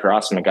directly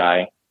across from a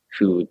guy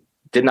who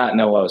did not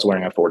know I was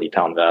wearing a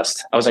 40-pound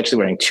vest. I was actually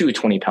wearing two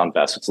 20-pound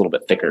vests. It's a little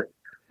bit thicker.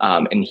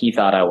 And he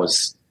thought I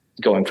was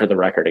going for the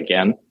record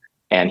again.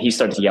 And he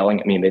starts yelling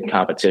at me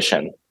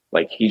mid-competition.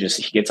 Like he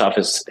gets off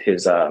his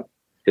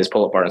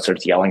pull-up bar and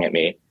starts yelling at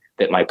me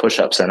that my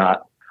push-ups are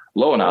not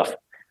low enough.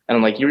 And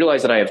I'm like, you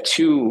realize that I have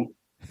two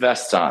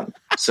vests on.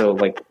 So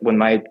like when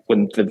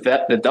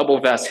the double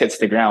vest hits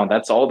the ground,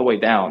 that's all the way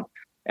down.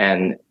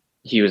 And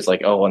he was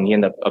like, oh, and he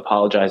ended up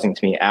apologizing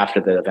to me after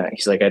the event.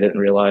 He's like, I didn't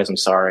realize. I'm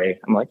sorry.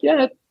 I'm like,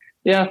 yeah.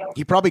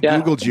 He probably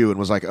Googled you and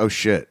was like, oh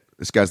shit,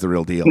 this guy's the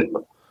real deal.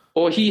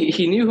 Well,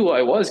 he knew who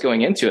I was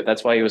going into it.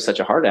 That's why he was such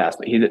a hard ass.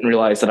 But he didn't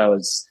realize that I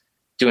was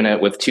doing it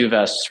with two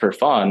vests for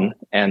fun.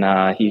 And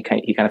he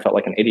kind of felt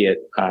like an idiot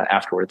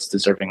afterwards,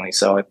 deservingly.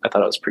 So I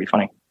thought it was pretty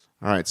funny.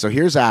 All right. So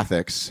here's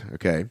Ethics.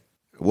 Okay.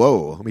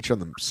 Whoa. Let me turn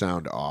the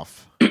sound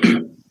off.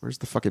 Where's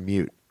the fucking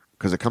mute?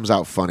 Because it comes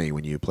out funny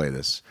when you play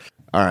this.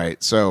 All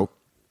right. So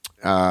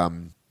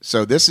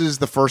this is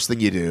the first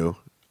thing you do.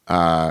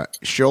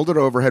 Shoulder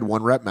to overhead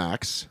 1 rep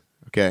max.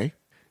 Okay.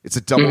 It's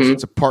a double.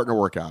 It's a partner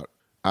workout.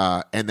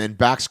 And then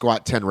back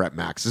squat 10 rep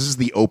max. This is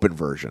the open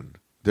version.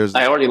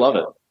 I already love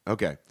it.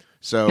 Okay.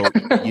 So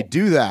you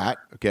do that.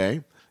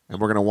 Okay. And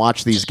we're going to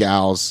watch these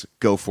gals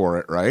go for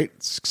it, right?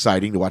 It's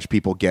exciting to watch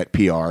people get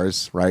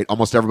PRs, right?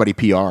 Almost everybody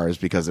PRs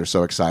because they're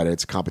so excited.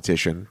 It's a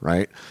competition,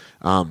 right?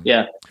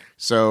 Yeah.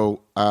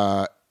 So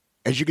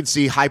as you can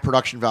see, high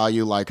production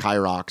value like High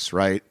Rocks,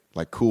 right?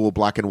 Like cool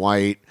black and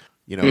white.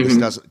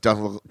 This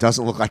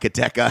doesn't look like a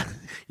Deca.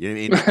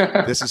 You know what I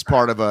mean? This is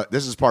part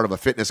of a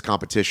fitness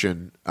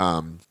competition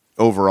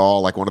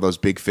overall, like one of those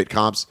big fit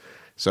comps.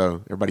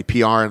 So everybody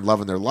PRing,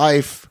 loving their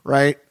life,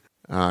 right?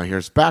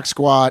 Here's back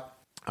squat.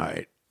 All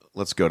right.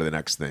 Let's go to the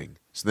next thing.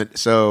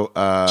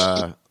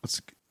 All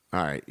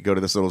right, you go to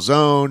this little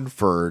zone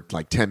for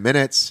like 10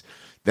 minutes.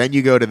 Then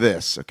you go to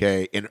this,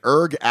 okay? An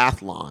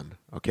ergathlon,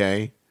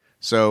 okay?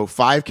 So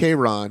 5K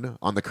run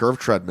on the curved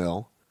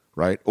treadmill,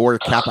 right? Or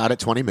cap out at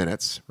 20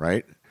 minutes,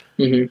 right?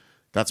 Mm-hmm.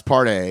 That's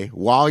part A.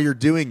 While you're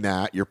doing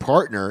that, your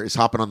partner is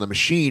hopping on the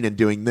machine and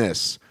doing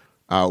this.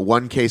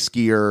 1K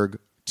ski erg,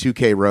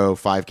 2K row,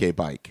 5K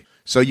bike.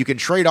 So you can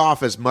trade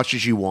off as much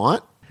as you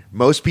want.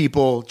 Most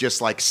people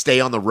just like stay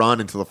on the run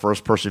until the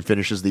first person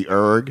finishes the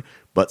erg,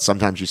 but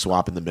sometimes you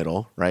swap in the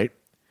middle, right?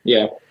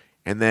 Yeah.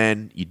 And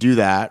then you do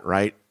that,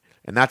 right?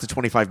 And that's a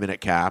 25-minute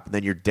cap, and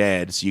then you're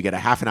dead, so you get a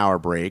half an hour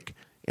break,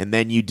 and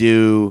then you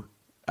do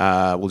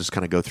we'll just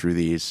kind of go through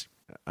these.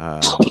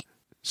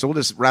 So we'll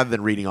just, rather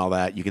than reading all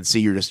that, you can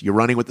see you're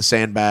running with the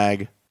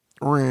sandbag.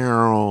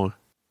 And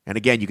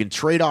again, you can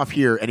trade off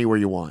here anywhere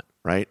you want,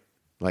 right?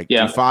 Like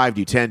do 5,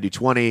 do 10, do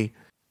 20,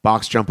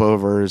 box jump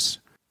overs.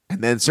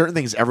 And then certain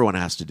things everyone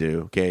has to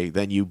do. Okay,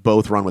 then you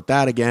both run with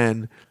that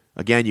again.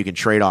 Again, you can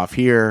trade off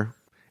here,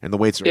 and the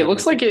weights are. It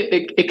looks like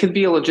it could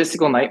be a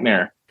logistical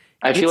nightmare.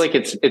 I feel like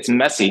it's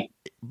messy.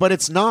 But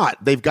it's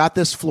not. They've got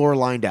this floor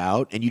lined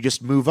out, and you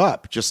just move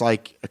up, just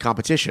like a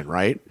competition,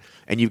 right?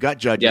 And you've got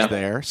judges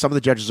there. Some of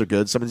the judges are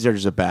good. Some of the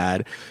judges are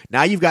bad.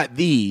 Now you've got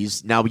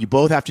these. Now you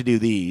both have to do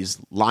these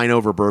line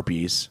over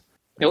burpees.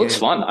 It looks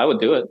fun. I would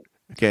do it.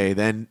 Okay,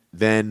 then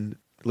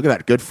look at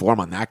that good form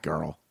on that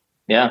girl.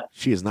 Yeah.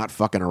 She is not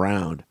fucking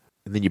around.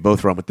 And then you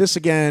both run with this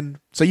again.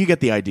 So you get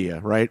the idea,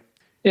 right?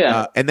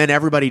 Yeah. And then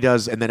everybody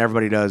does the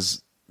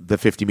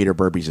 50-meter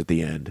burpees at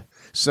the end.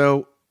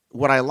 So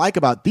what I like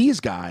about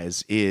these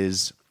guys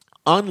is,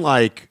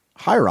 unlike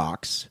High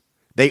Rocks,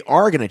 they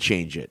are going to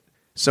change it.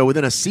 So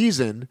within a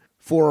season,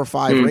 4 or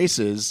 5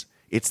 races,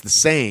 it's the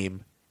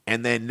same.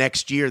 And then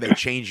next year they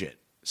change it.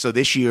 So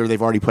this year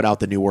they've already put out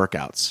the new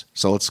workouts.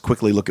 So let's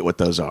quickly look at what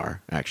those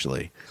are,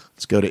 actually.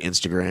 Let's go to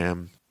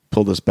Instagram,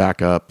 pull this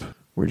back up.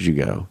 Where'd you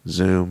go?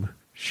 Zoom,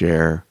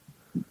 share.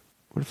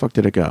 Where the fuck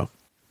did it go?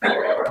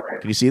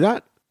 Can you see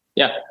that?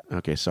 Yeah.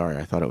 Okay, sorry.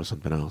 I thought it was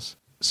something else.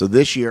 So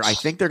this year, I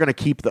think they're going to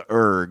keep the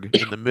erg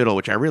in the middle,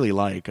 which I really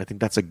like. I think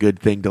that's a good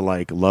thing to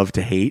like love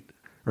to hate,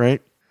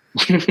 right?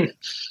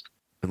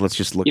 And let's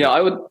just look.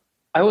 I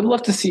would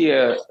love to see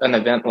an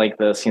event like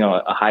this.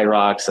 A High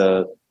Rocks,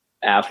 a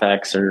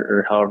Affex,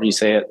 or however you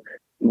say it,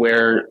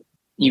 where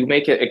you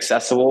make it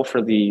accessible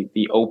for the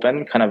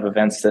open kind of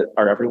events that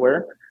are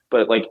everywhere.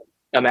 But like,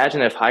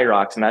 imagine if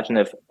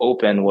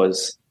open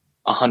was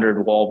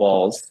 100 wall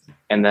balls,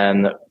 and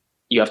then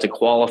you have to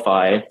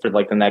qualify for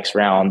like the next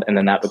round, and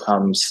then that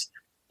becomes,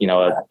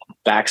 a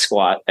back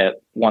squat at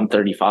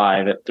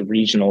 135 at the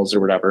regionals or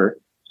whatever.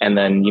 And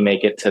then you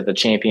make it to the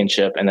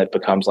championship, and it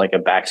becomes like a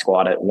back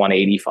squat at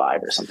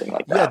 185 or something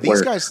like that.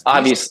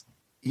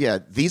 Yeah,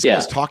 these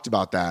guys talked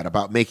about that,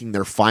 about making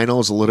their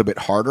finals a little bit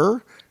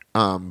harder,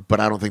 but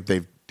I don't think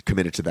they've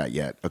committed to that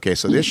yet. Okay,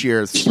 so this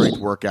year's strength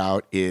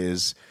workout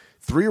is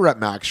 3 rep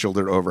max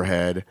shoulder to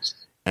overhead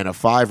and a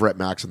 5 rep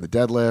max on the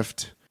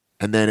deadlift.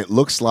 And then it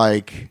looks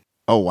like,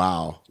 oh,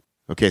 wow.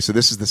 Okay, so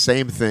this is the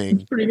same thing.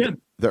 That's pretty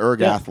good. The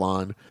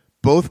ergathlon.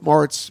 Both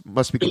marts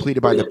must be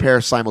completed by the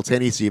pair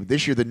simultaneously.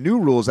 This year, the new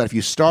rule is that if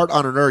you start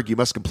on an erg, you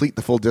must complete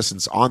the full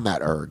distance on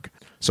that erg.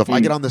 So if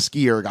I get on the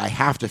ski erg, I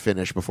have to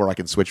finish before I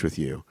can switch with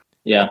you.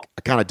 Yeah.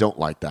 I kind of don't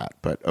like that,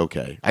 but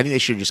okay. I think they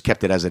should have just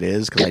kept it as it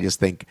is, because I just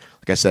think,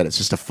 like I said, it's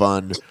just a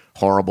fun,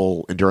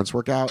 horrible endurance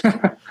workout.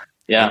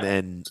 Yeah. And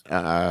then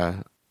I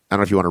don't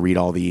know if you want to read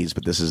all these,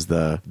 but this is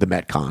the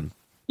Metcon.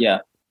 Yeah.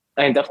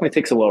 It definitely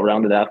takes a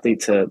well-rounded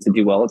athlete to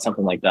do well at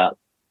something like that.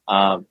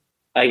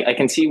 I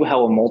can see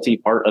how a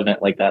multi-part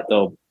event like that,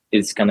 though,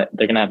 they're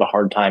gonna have a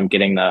hard time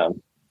getting the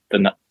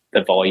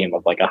volume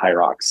of like a High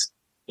Rocks,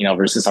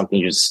 versus something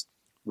you just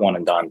one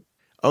and done.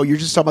 Oh, you're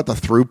just talking about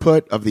the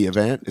throughput of the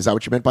event? Is that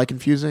what you meant by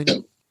confusing?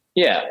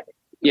 Yeah.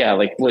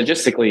 Like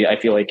logistically, I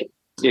feel like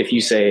if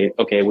you say,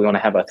 okay, we want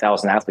to have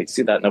 1,000 athletes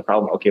do that, no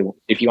problem. Okay,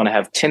 if you want to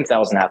have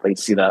 10,000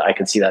 athletes do that, I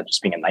could see that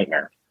just being a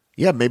nightmare.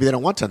 Yeah, maybe they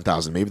don't want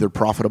 10,000. Maybe they're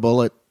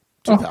profitable at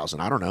 2,000.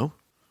 I don't know.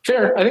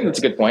 Fair. I think that's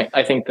a good point.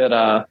 I think that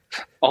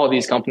all of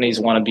these companies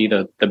want to be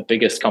the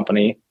biggest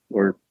company,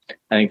 where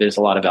I think there's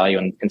a lot of value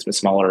in some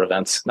smaller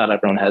events. Not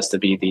everyone has to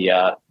be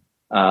the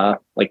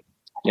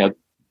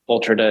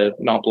Ultra to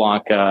Mont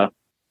Blanc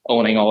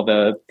owning all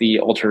the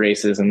ultra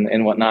races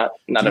and whatnot.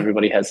 Not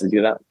everybody has to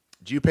do that.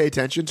 Do you pay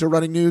attention to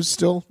running news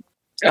still?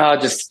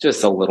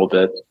 Just a little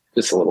bit.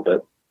 Just a little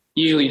bit.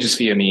 Usually just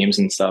via memes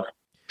and stuff.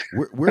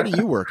 Where do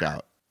you work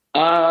out?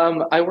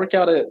 I work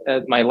out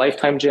at my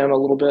Lifetime gym a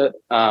little bit,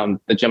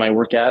 the gym I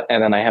work at,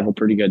 and then I have a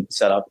pretty good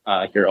setup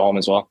here at home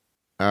as well.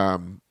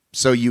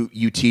 So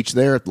you teach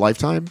there at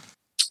Lifetime?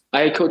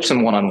 I coach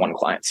some one-on-one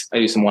clients. I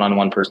do some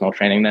one-on-one personal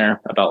training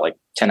there, about like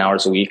 10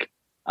 hours a week.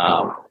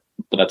 But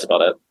that's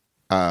about it.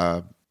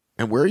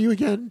 And where are you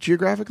again,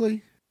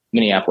 geographically?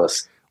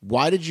 Minneapolis.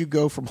 Why did you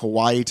go from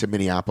Hawaii to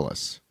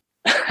Minneapolis?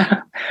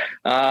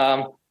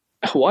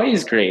 Hawaii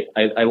is great.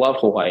 I love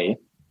Hawaii.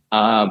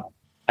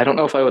 I don't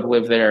know if I would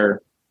live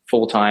there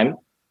full time.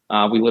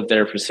 We lived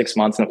there for 6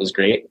 months and it was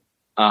great.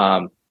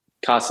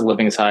 Cost of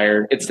living is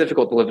higher. It's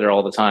difficult to live there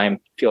all the time.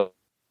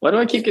 Why do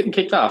I keep getting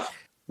kicked off?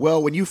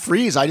 Well, when you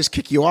freeze, I just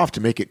kick you off to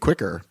make it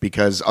quicker,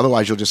 because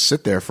otherwise you'll just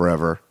sit there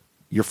forever.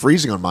 You're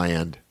freezing on my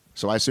end.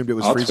 So I assumed it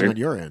was freezing on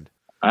your end.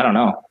 I don't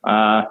know.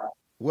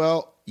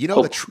 Well,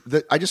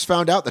 I just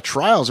found out the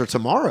trials are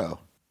tomorrow.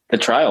 The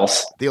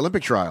trials? The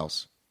Olympic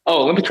trials.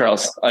 Oh, Olympic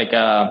trials. Like,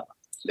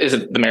 is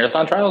it the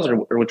marathon trials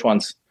or which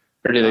ones?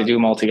 Or do they do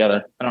them all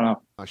together? I don't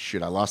know. Oh,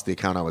 shit. I lost the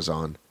account I was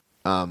on.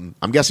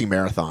 I'm guessing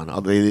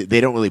marathon.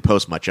 They don't really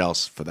post much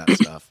else for that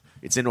stuff.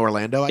 It's in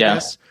Orlando, I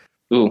guess.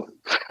 Ooh.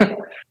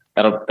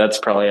 That's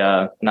probably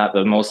not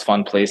the most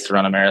fun place to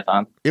run a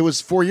marathon. It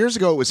was 4 years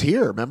ago. It was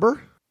here,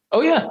 remember?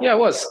 Oh, yeah. Yeah, it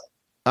was.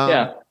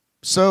 Yeah.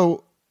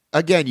 So,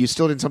 again, you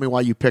still didn't tell me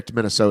why you picked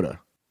Minnesota.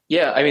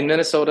 Yeah, I mean,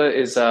 Minnesota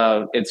is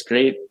it's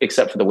great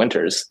except for the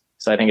winters.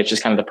 So I think it's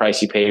just kind of the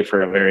price you pay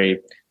for a very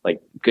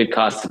good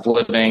cost of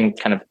living,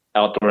 kind of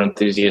outdoor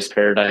enthusiast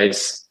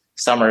paradise.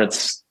 Summer,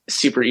 it's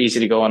super easy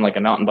to go on like a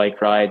mountain bike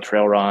ride,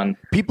 trail run.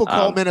 People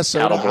call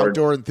Minnesota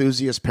outdoor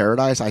enthusiast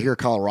paradise. I hear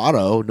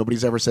Colorado.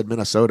 Nobody's ever said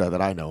Minnesota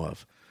that I know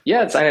of.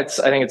 Yeah, I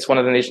think it's one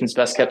of the nation's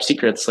best kept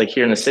secrets. Like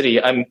here in the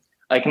city,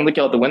 I can look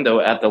out the window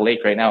at the lake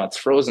right now. It's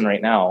frozen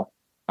right now.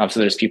 So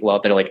there's people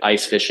out there like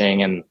ice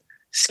fishing and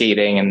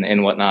skating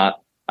and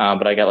whatnot.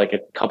 But I got like a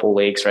couple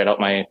lakes right out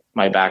my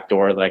back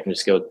door that I can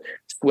just go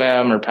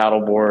swim or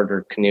paddleboard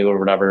or canoe or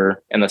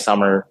whatever in the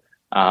summer.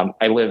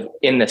 I live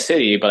in the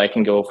city, but I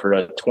can go for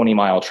a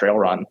 20-mile trail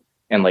run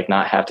and like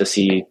not have to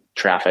see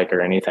traffic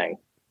or anything,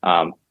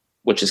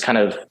 which is kind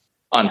of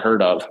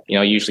unheard of.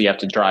 Usually you have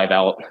to drive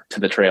out to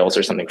the trails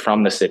or something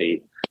from the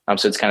city.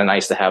 So it's kind of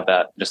nice to have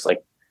that. Just like,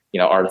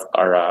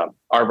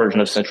 our version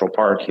of Central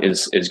Park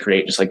is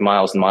great. Just like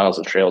miles and miles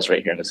of trails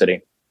right here in the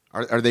city.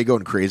 Are they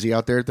going crazy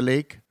out there at the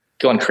lake?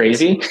 Going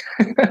crazy?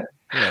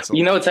 Yeah, it's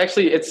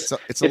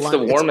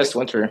the warmest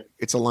winter.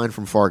 It's a line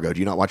from Fargo. Do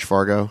you not watch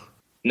Fargo?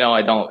 No,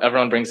 I don't.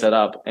 Everyone brings that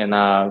up, and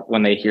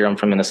when they hear I'm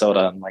from Minnesota,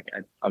 I'm like,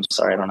 I'm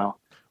sorry, I don't know.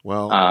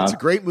 Well, it's a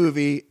great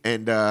movie,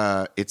 and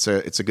it's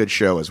a good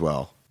show as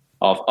well.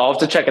 I'll have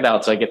to check it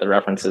out so I get the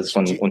references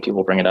when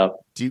people bring it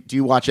up. Do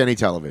you watch any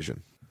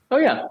television? Oh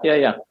yeah.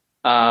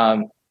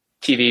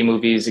 TV,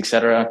 movies,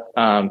 etc.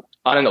 On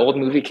an old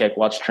movie kick,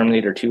 watched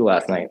Terminator 2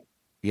 last night.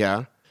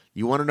 Yeah.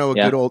 You want to know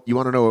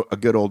a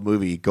good old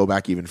movie? Go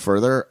back even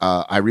further.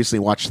 I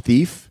recently watched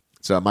Thief.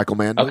 It's a Michael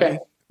Mann movie. Okay.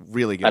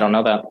 Really good. I don't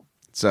know that.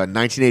 It's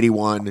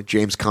 1981,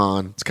 James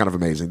Caan. It's kind of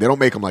amazing. They don't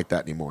make them like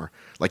that anymore.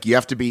 Like you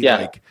have to be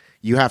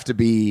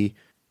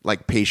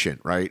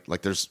patient, right?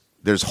 Like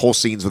there's whole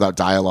scenes without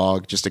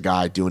dialogue, just a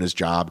guy doing his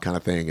job kind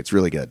of thing. It's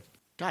really good.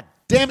 God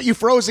damn it, you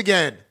froze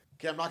again.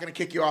 Okay, I'm not going to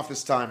kick you off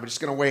this time. I'm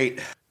just going to wait.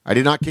 I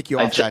did not kick you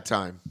off that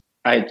time.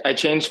 I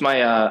changed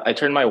I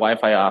turned my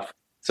Wi-Fi off.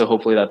 So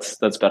hopefully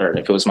that's better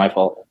if it was my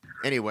fault.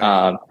 Anyway,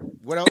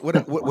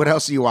 what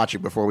else are you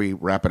watching before we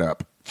wrap it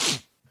up?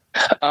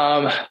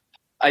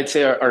 I'd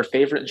say our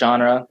favorite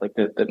genre, like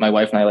that my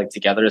wife and I like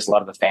together, is a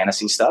lot of the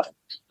fantasy stuff.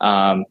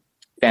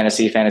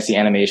 Fantasy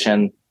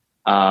animation.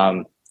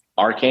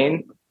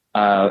 Arcane.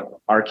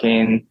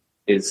 Arcane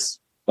is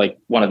like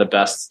one of the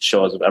best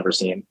shows I've ever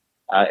seen.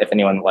 If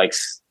anyone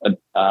likes a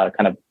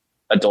kind of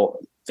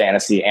adult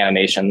fantasy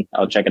animation,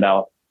 I'll check it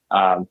out.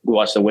 We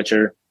watched The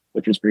Witcher,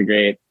 which was pretty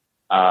great.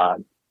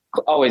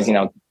 Always,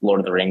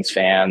 Lord of the Rings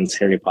fans,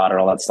 Harry Potter,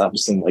 all that stuff. I've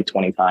seen like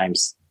 20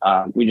 times.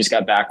 We just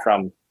got back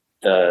from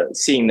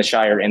seeing the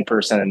Shire in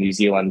person in New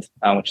Zealand,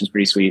 which is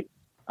pretty sweet.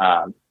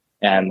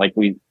 And like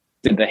we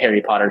did the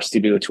Harry Potter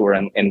studio tour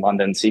in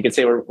London. So you could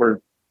say we're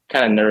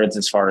kind of nerds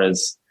as far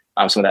as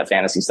some of that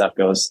fantasy stuff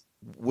goes.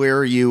 Where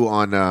are you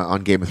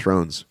on Game of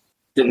Thrones?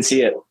 Didn't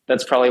see it.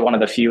 That's probably one of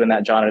the few in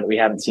that genre that we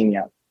haven't seen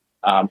yet.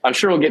 I'm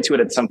sure we'll get to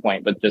it at some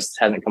point, but just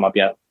hasn't come up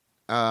yet.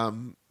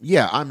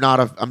 Yeah, I'm not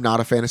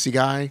a fantasy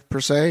guy per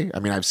se. I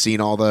mean, I've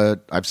seen all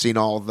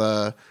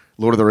the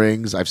Lord of the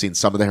Rings. I've seen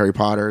some of the Harry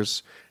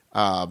Potters.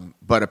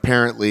 But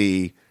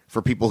apparently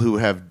for people who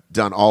have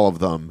done all of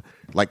them,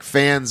 like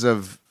fans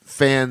of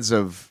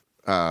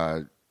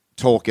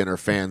Tolkien are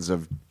fans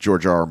of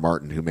George R. R.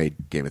 Martin, who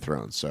made Game of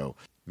Thrones. So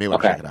maybe I'll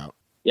check it out.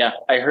 Yeah,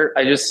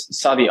 I just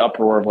saw the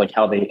uproar of like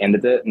how they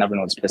ended it and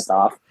everyone was pissed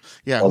off.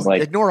 Yeah, I was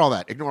like, ignore all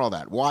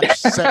that. Watch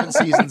 7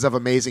 seasons of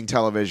amazing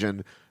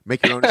television.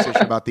 Make your own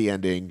decision about the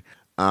ending.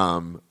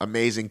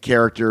 Amazing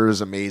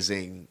characters,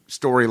 amazing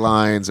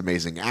storylines,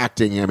 amazing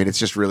acting. I mean, it's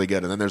just really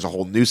good. And then there's a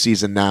whole new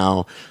season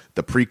now,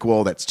 the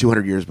prequel that's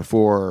 200 years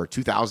before or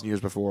 2,000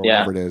 years before,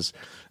 whatever it is.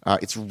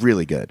 It's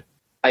really good.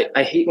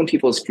 I hate when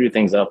people screw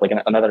things up. Like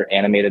another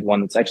animated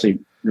one that's actually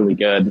really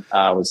good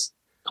was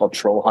called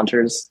Troll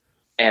Hunters.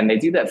 And they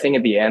do that thing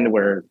at the end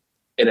where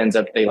it ends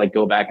up, they like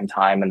go back in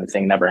time and the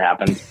thing never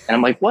happened. And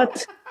I'm like,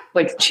 what?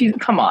 Like, geez,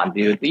 come on,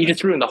 dude. You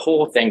just ruined the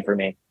whole thing for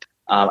me.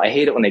 I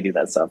hate it when they do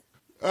that stuff.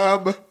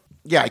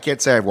 Yeah, I can't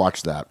say I've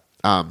watched that.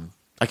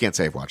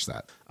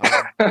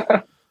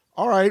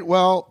 All right.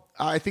 Well,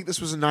 I think this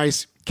was a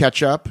nice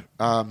catch up.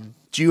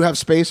 Do you have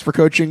space for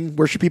coaching?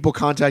 Where should people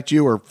contact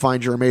you or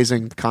find your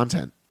amazing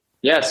content?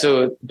 Yeah.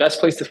 So best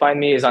place to find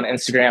me is on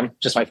Instagram,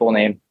 just my full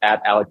name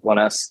at Alec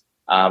Blenis.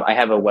 I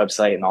have a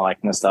website and all that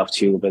kind of stuff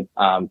too, but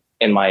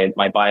in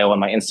my bio on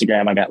my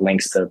Instagram, I got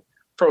links to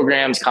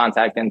programs,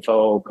 contact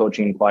info,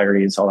 coaching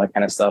inquiries, all that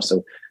kind of stuff.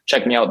 So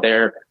check me out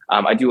there.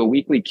 I do a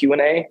weekly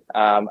Q&A.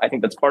 I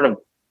think that's part of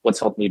what's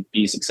helped me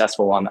be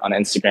successful on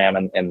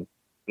Instagram and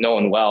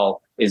known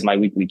well is my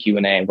weekly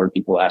Q&A where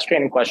people ask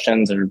training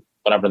questions or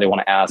whatever they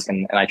want to ask.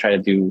 And I try to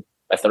do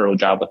a thorough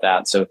job with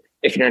that. So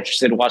if you're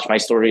interested, watch my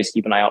stories,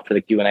 keep an eye out for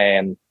the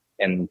Q&A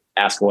and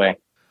ask away.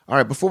 All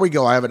right. Before we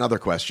go, I have another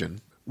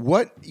question.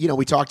 What,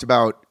 we talked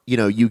about,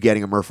 you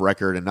getting a Murph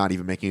record and not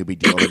even making a big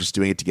deal, but just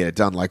doing it to get it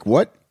done. Like,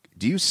 what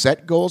do you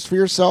set goals for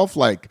yourself?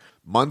 Like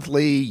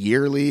monthly,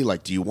 yearly?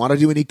 Like, do you want to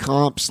do any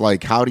comps?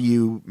 Like, how do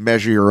you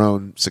measure your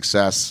own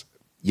success?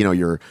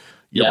 Your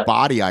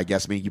body, I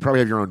guess. I mean, you probably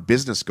have your own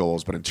business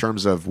goals, but in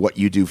terms of what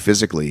you do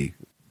physically.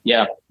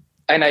 Yeah.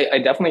 And I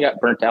definitely got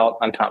burnt out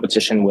on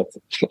competition with,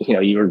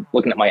 you were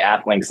looking at my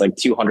app links, like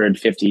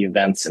 250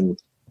 events in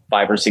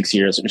 5 or 6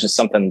 years, which is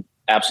something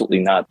absolutely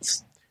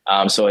nuts.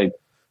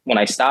 When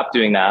I stopped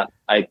doing that,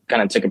 I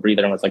kind of took a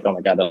breather and was like, oh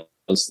my God, that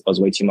was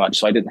way too much.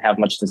 So I didn't have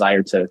much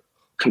desire to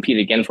compete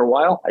again for a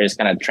while. I just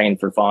kind of trained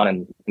for fun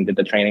and did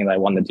the training that I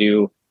wanted to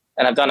do.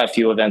 And I've done a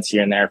few events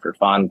here and there for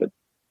fun, but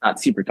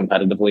not super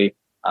competitively.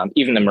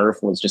 Even the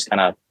Murph was just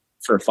kind of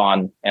for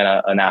fun and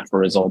a natural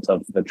result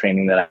of the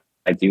training that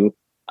I do.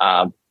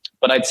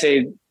 But I'd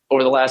say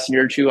over the last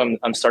year or two,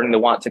 I'm starting to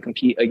want to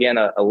compete again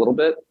a little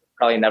bit,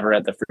 probably never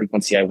at the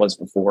frequency I was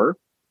before.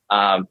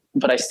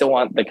 But I still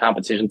want the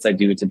competitions I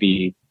do to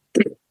be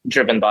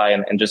driven by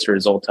and just a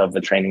result of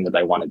the training that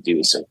I want to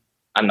do. So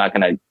I'm not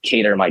going to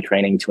cater my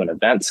training to an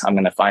event. I'm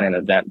going to find an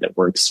event that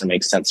works or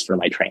makes sense for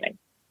my training.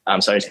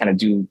 So I just kind of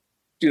do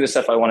the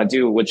stuff I want to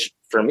do, which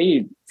for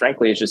me,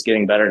 frankly, is just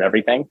getting better at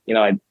everything.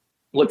 I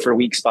look for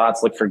weak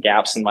spots, look for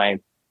gaps in my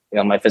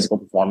physical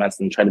performance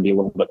and try to be a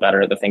little bit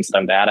better at the things that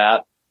I'm bad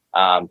at.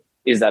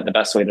 Is that the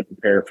best way to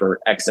prepare for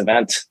X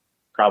event?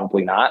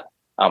 Probably not.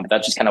 But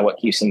that's just kind of what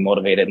keeps me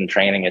motivated in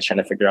training, is trying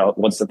to figure out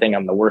what's the thing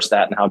I'm the worst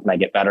at and how can I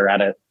get better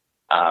at it.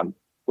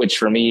 Which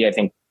for me, I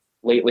think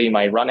lately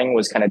my running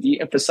was kind of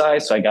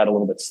de-emphasized. So I got a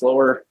little bit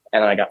slower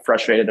and then I got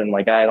frustrated and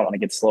I don't want to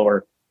get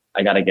slower.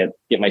 I got to get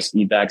my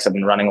speed back. So I've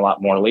been running a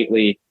lot more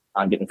lately.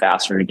 I'm getting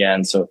faster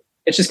again. So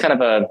it's just kind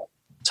of a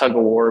tug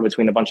of war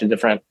between a bunch of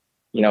different,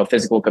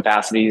 physical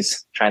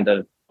capacities, trying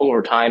to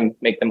over time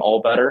make them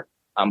all better.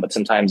 But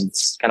sometimes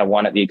it's kind of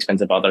one at the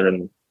expense of other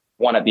and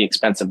one at the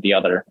expense of the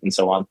other and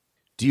so on.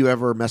 Do you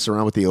ever mess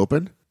around with the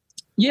open?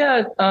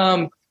 Yeah.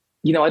 I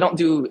don't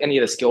do any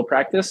of the skill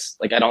practice.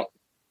 I don't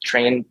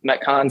train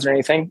Metcons or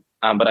anything.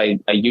 But I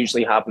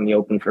usually hop in the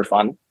open for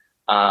fun.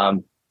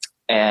 And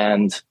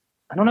I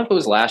don't know if it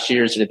was last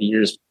year's or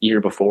the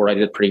year before. I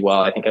did pretty well.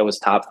 I think I was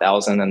top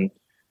 1,000 in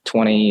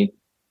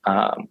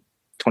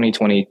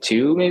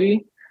 2022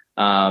 maybe.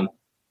 But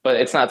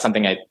it's not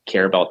something I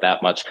care about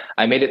that much.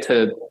 I made it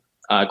to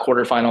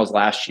quarterfinals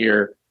last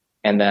year,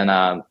 and then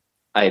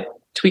I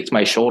tweaked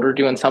my shoulder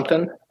doing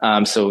something.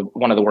 So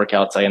one of the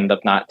workouts I ended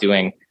up not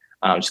doing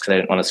just because I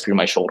didn't want to screw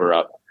my shoulder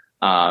up.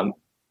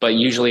 But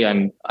usually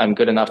I'm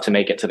good enough to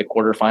make it to the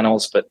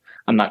quarterfinals, but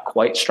I'm not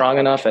quite strong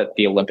enough at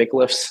the Olympic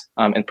lifts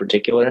in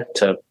particular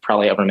to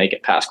probably ever make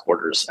it past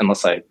quarters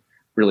unless I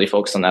really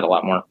focus on that a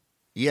lot more.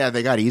 Yeah,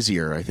 they got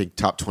easier. I think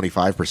top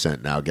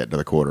 25% now getting to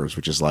the quarters,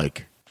 which is I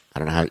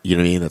don't know how, you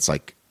know what I mean? That's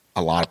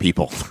a lot of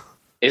people.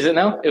 Is it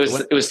now?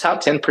 It was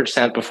top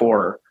 10%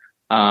 before.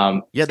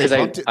 Yeah,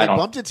 they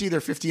bumped it to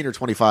either 15 or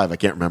 25. I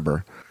can't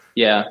remember.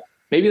 Yeah,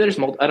 maybe there's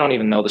I don't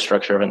even know the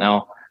structure of it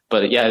now.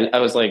 But yeah,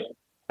 I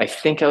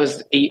think I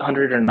was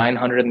 800 or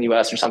 900 in the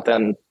US or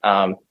something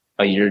a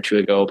year or two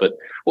ago. But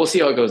we'll see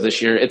how it goes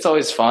this year. It's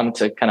always fun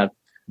to kind of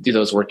do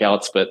those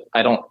workouts, but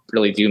I don't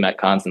really do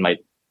Metcons in my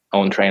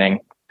own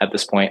training at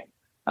this point.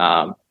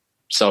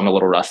 So I'm a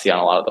little rusty on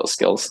a lot of those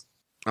skills.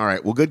 All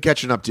right. Well, good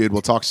catching up, dude.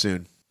 We'll talk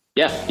soon.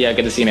 Yeah.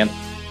 Good to see you, man.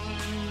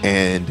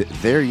 And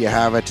there you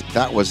have it.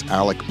 That was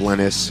Alec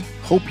Blenis.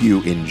 Hope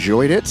you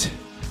enjoyed it.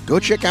 Go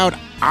check out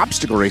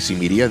Obstacle Racing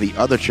Media, the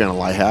other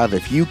channel I have.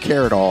 If you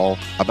care at all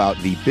about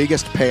the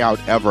biggest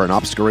payout ever in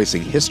obstacle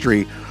racing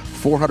history,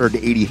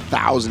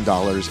 $480,000,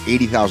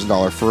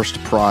 $80,000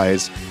 first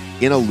prize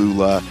in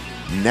Alula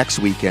next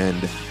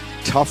weekend.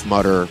 Tough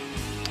Mudder.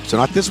 So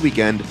not this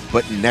weekend,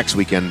 but next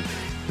weekend,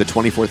 the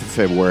 24th of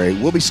February.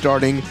 We'll be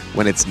starting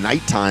when it's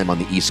nighttime on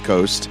the East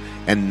Coast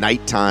and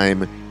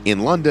nighttime in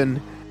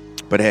London.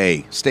 But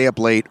hey, stay up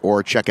late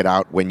or check it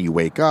out when you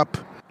wake up.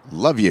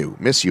 Love you.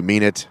 Miss you.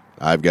 Mean it.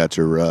 I've got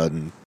to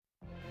run.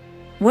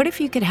 What if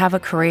you could have a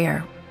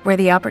career where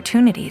the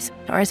opportunities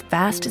are as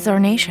vast as our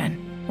nation,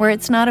 where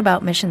it's not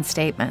about mission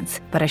statements,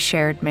 but a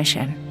shared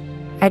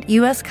mission? At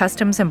U.S.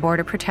 Customs and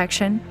Border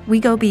Protection, we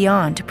go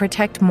beyond to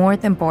protect more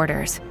than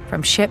borders.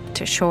 From ship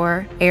to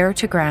shore, air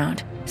to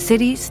ground,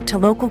 cities to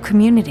local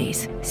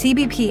communities,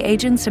 CBP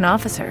agents and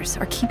officers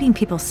are keeping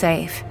people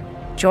safe.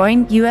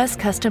 Join U.S.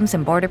 Customs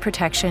and Border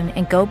Protection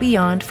and go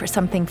beyond for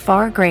something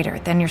far greater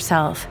than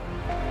yourself.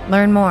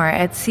 Learn more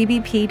at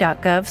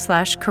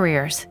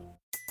cbp.gov/careers.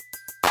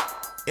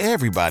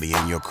 Everybody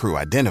in your crew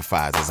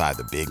identifies as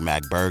either Big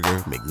Mac Burger,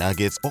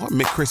 McNuggets, or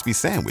McCrispy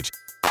Sandwich.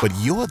 But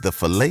you're the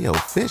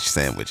Filet-O-Fish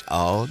Sandwich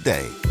all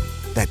day.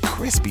 That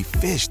crispy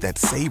fish, that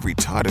savory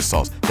tartar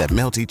sauce, that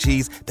melty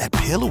cheese, that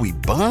pillowy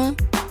bun.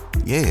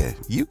 Yeah,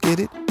 you get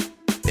it.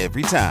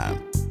 Every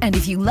time. And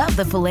if you love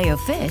the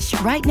Filet-O-Fish,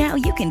 right now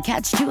you can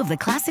catch two of the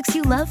classics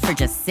you love for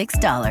just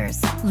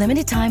 $6.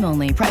 Limited time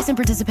only. Price and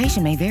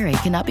participation may vary.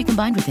 Cannot be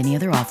combined with any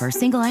other offer.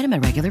 Single item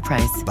at regular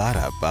price.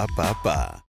 Ba-da-ba-ba-ba.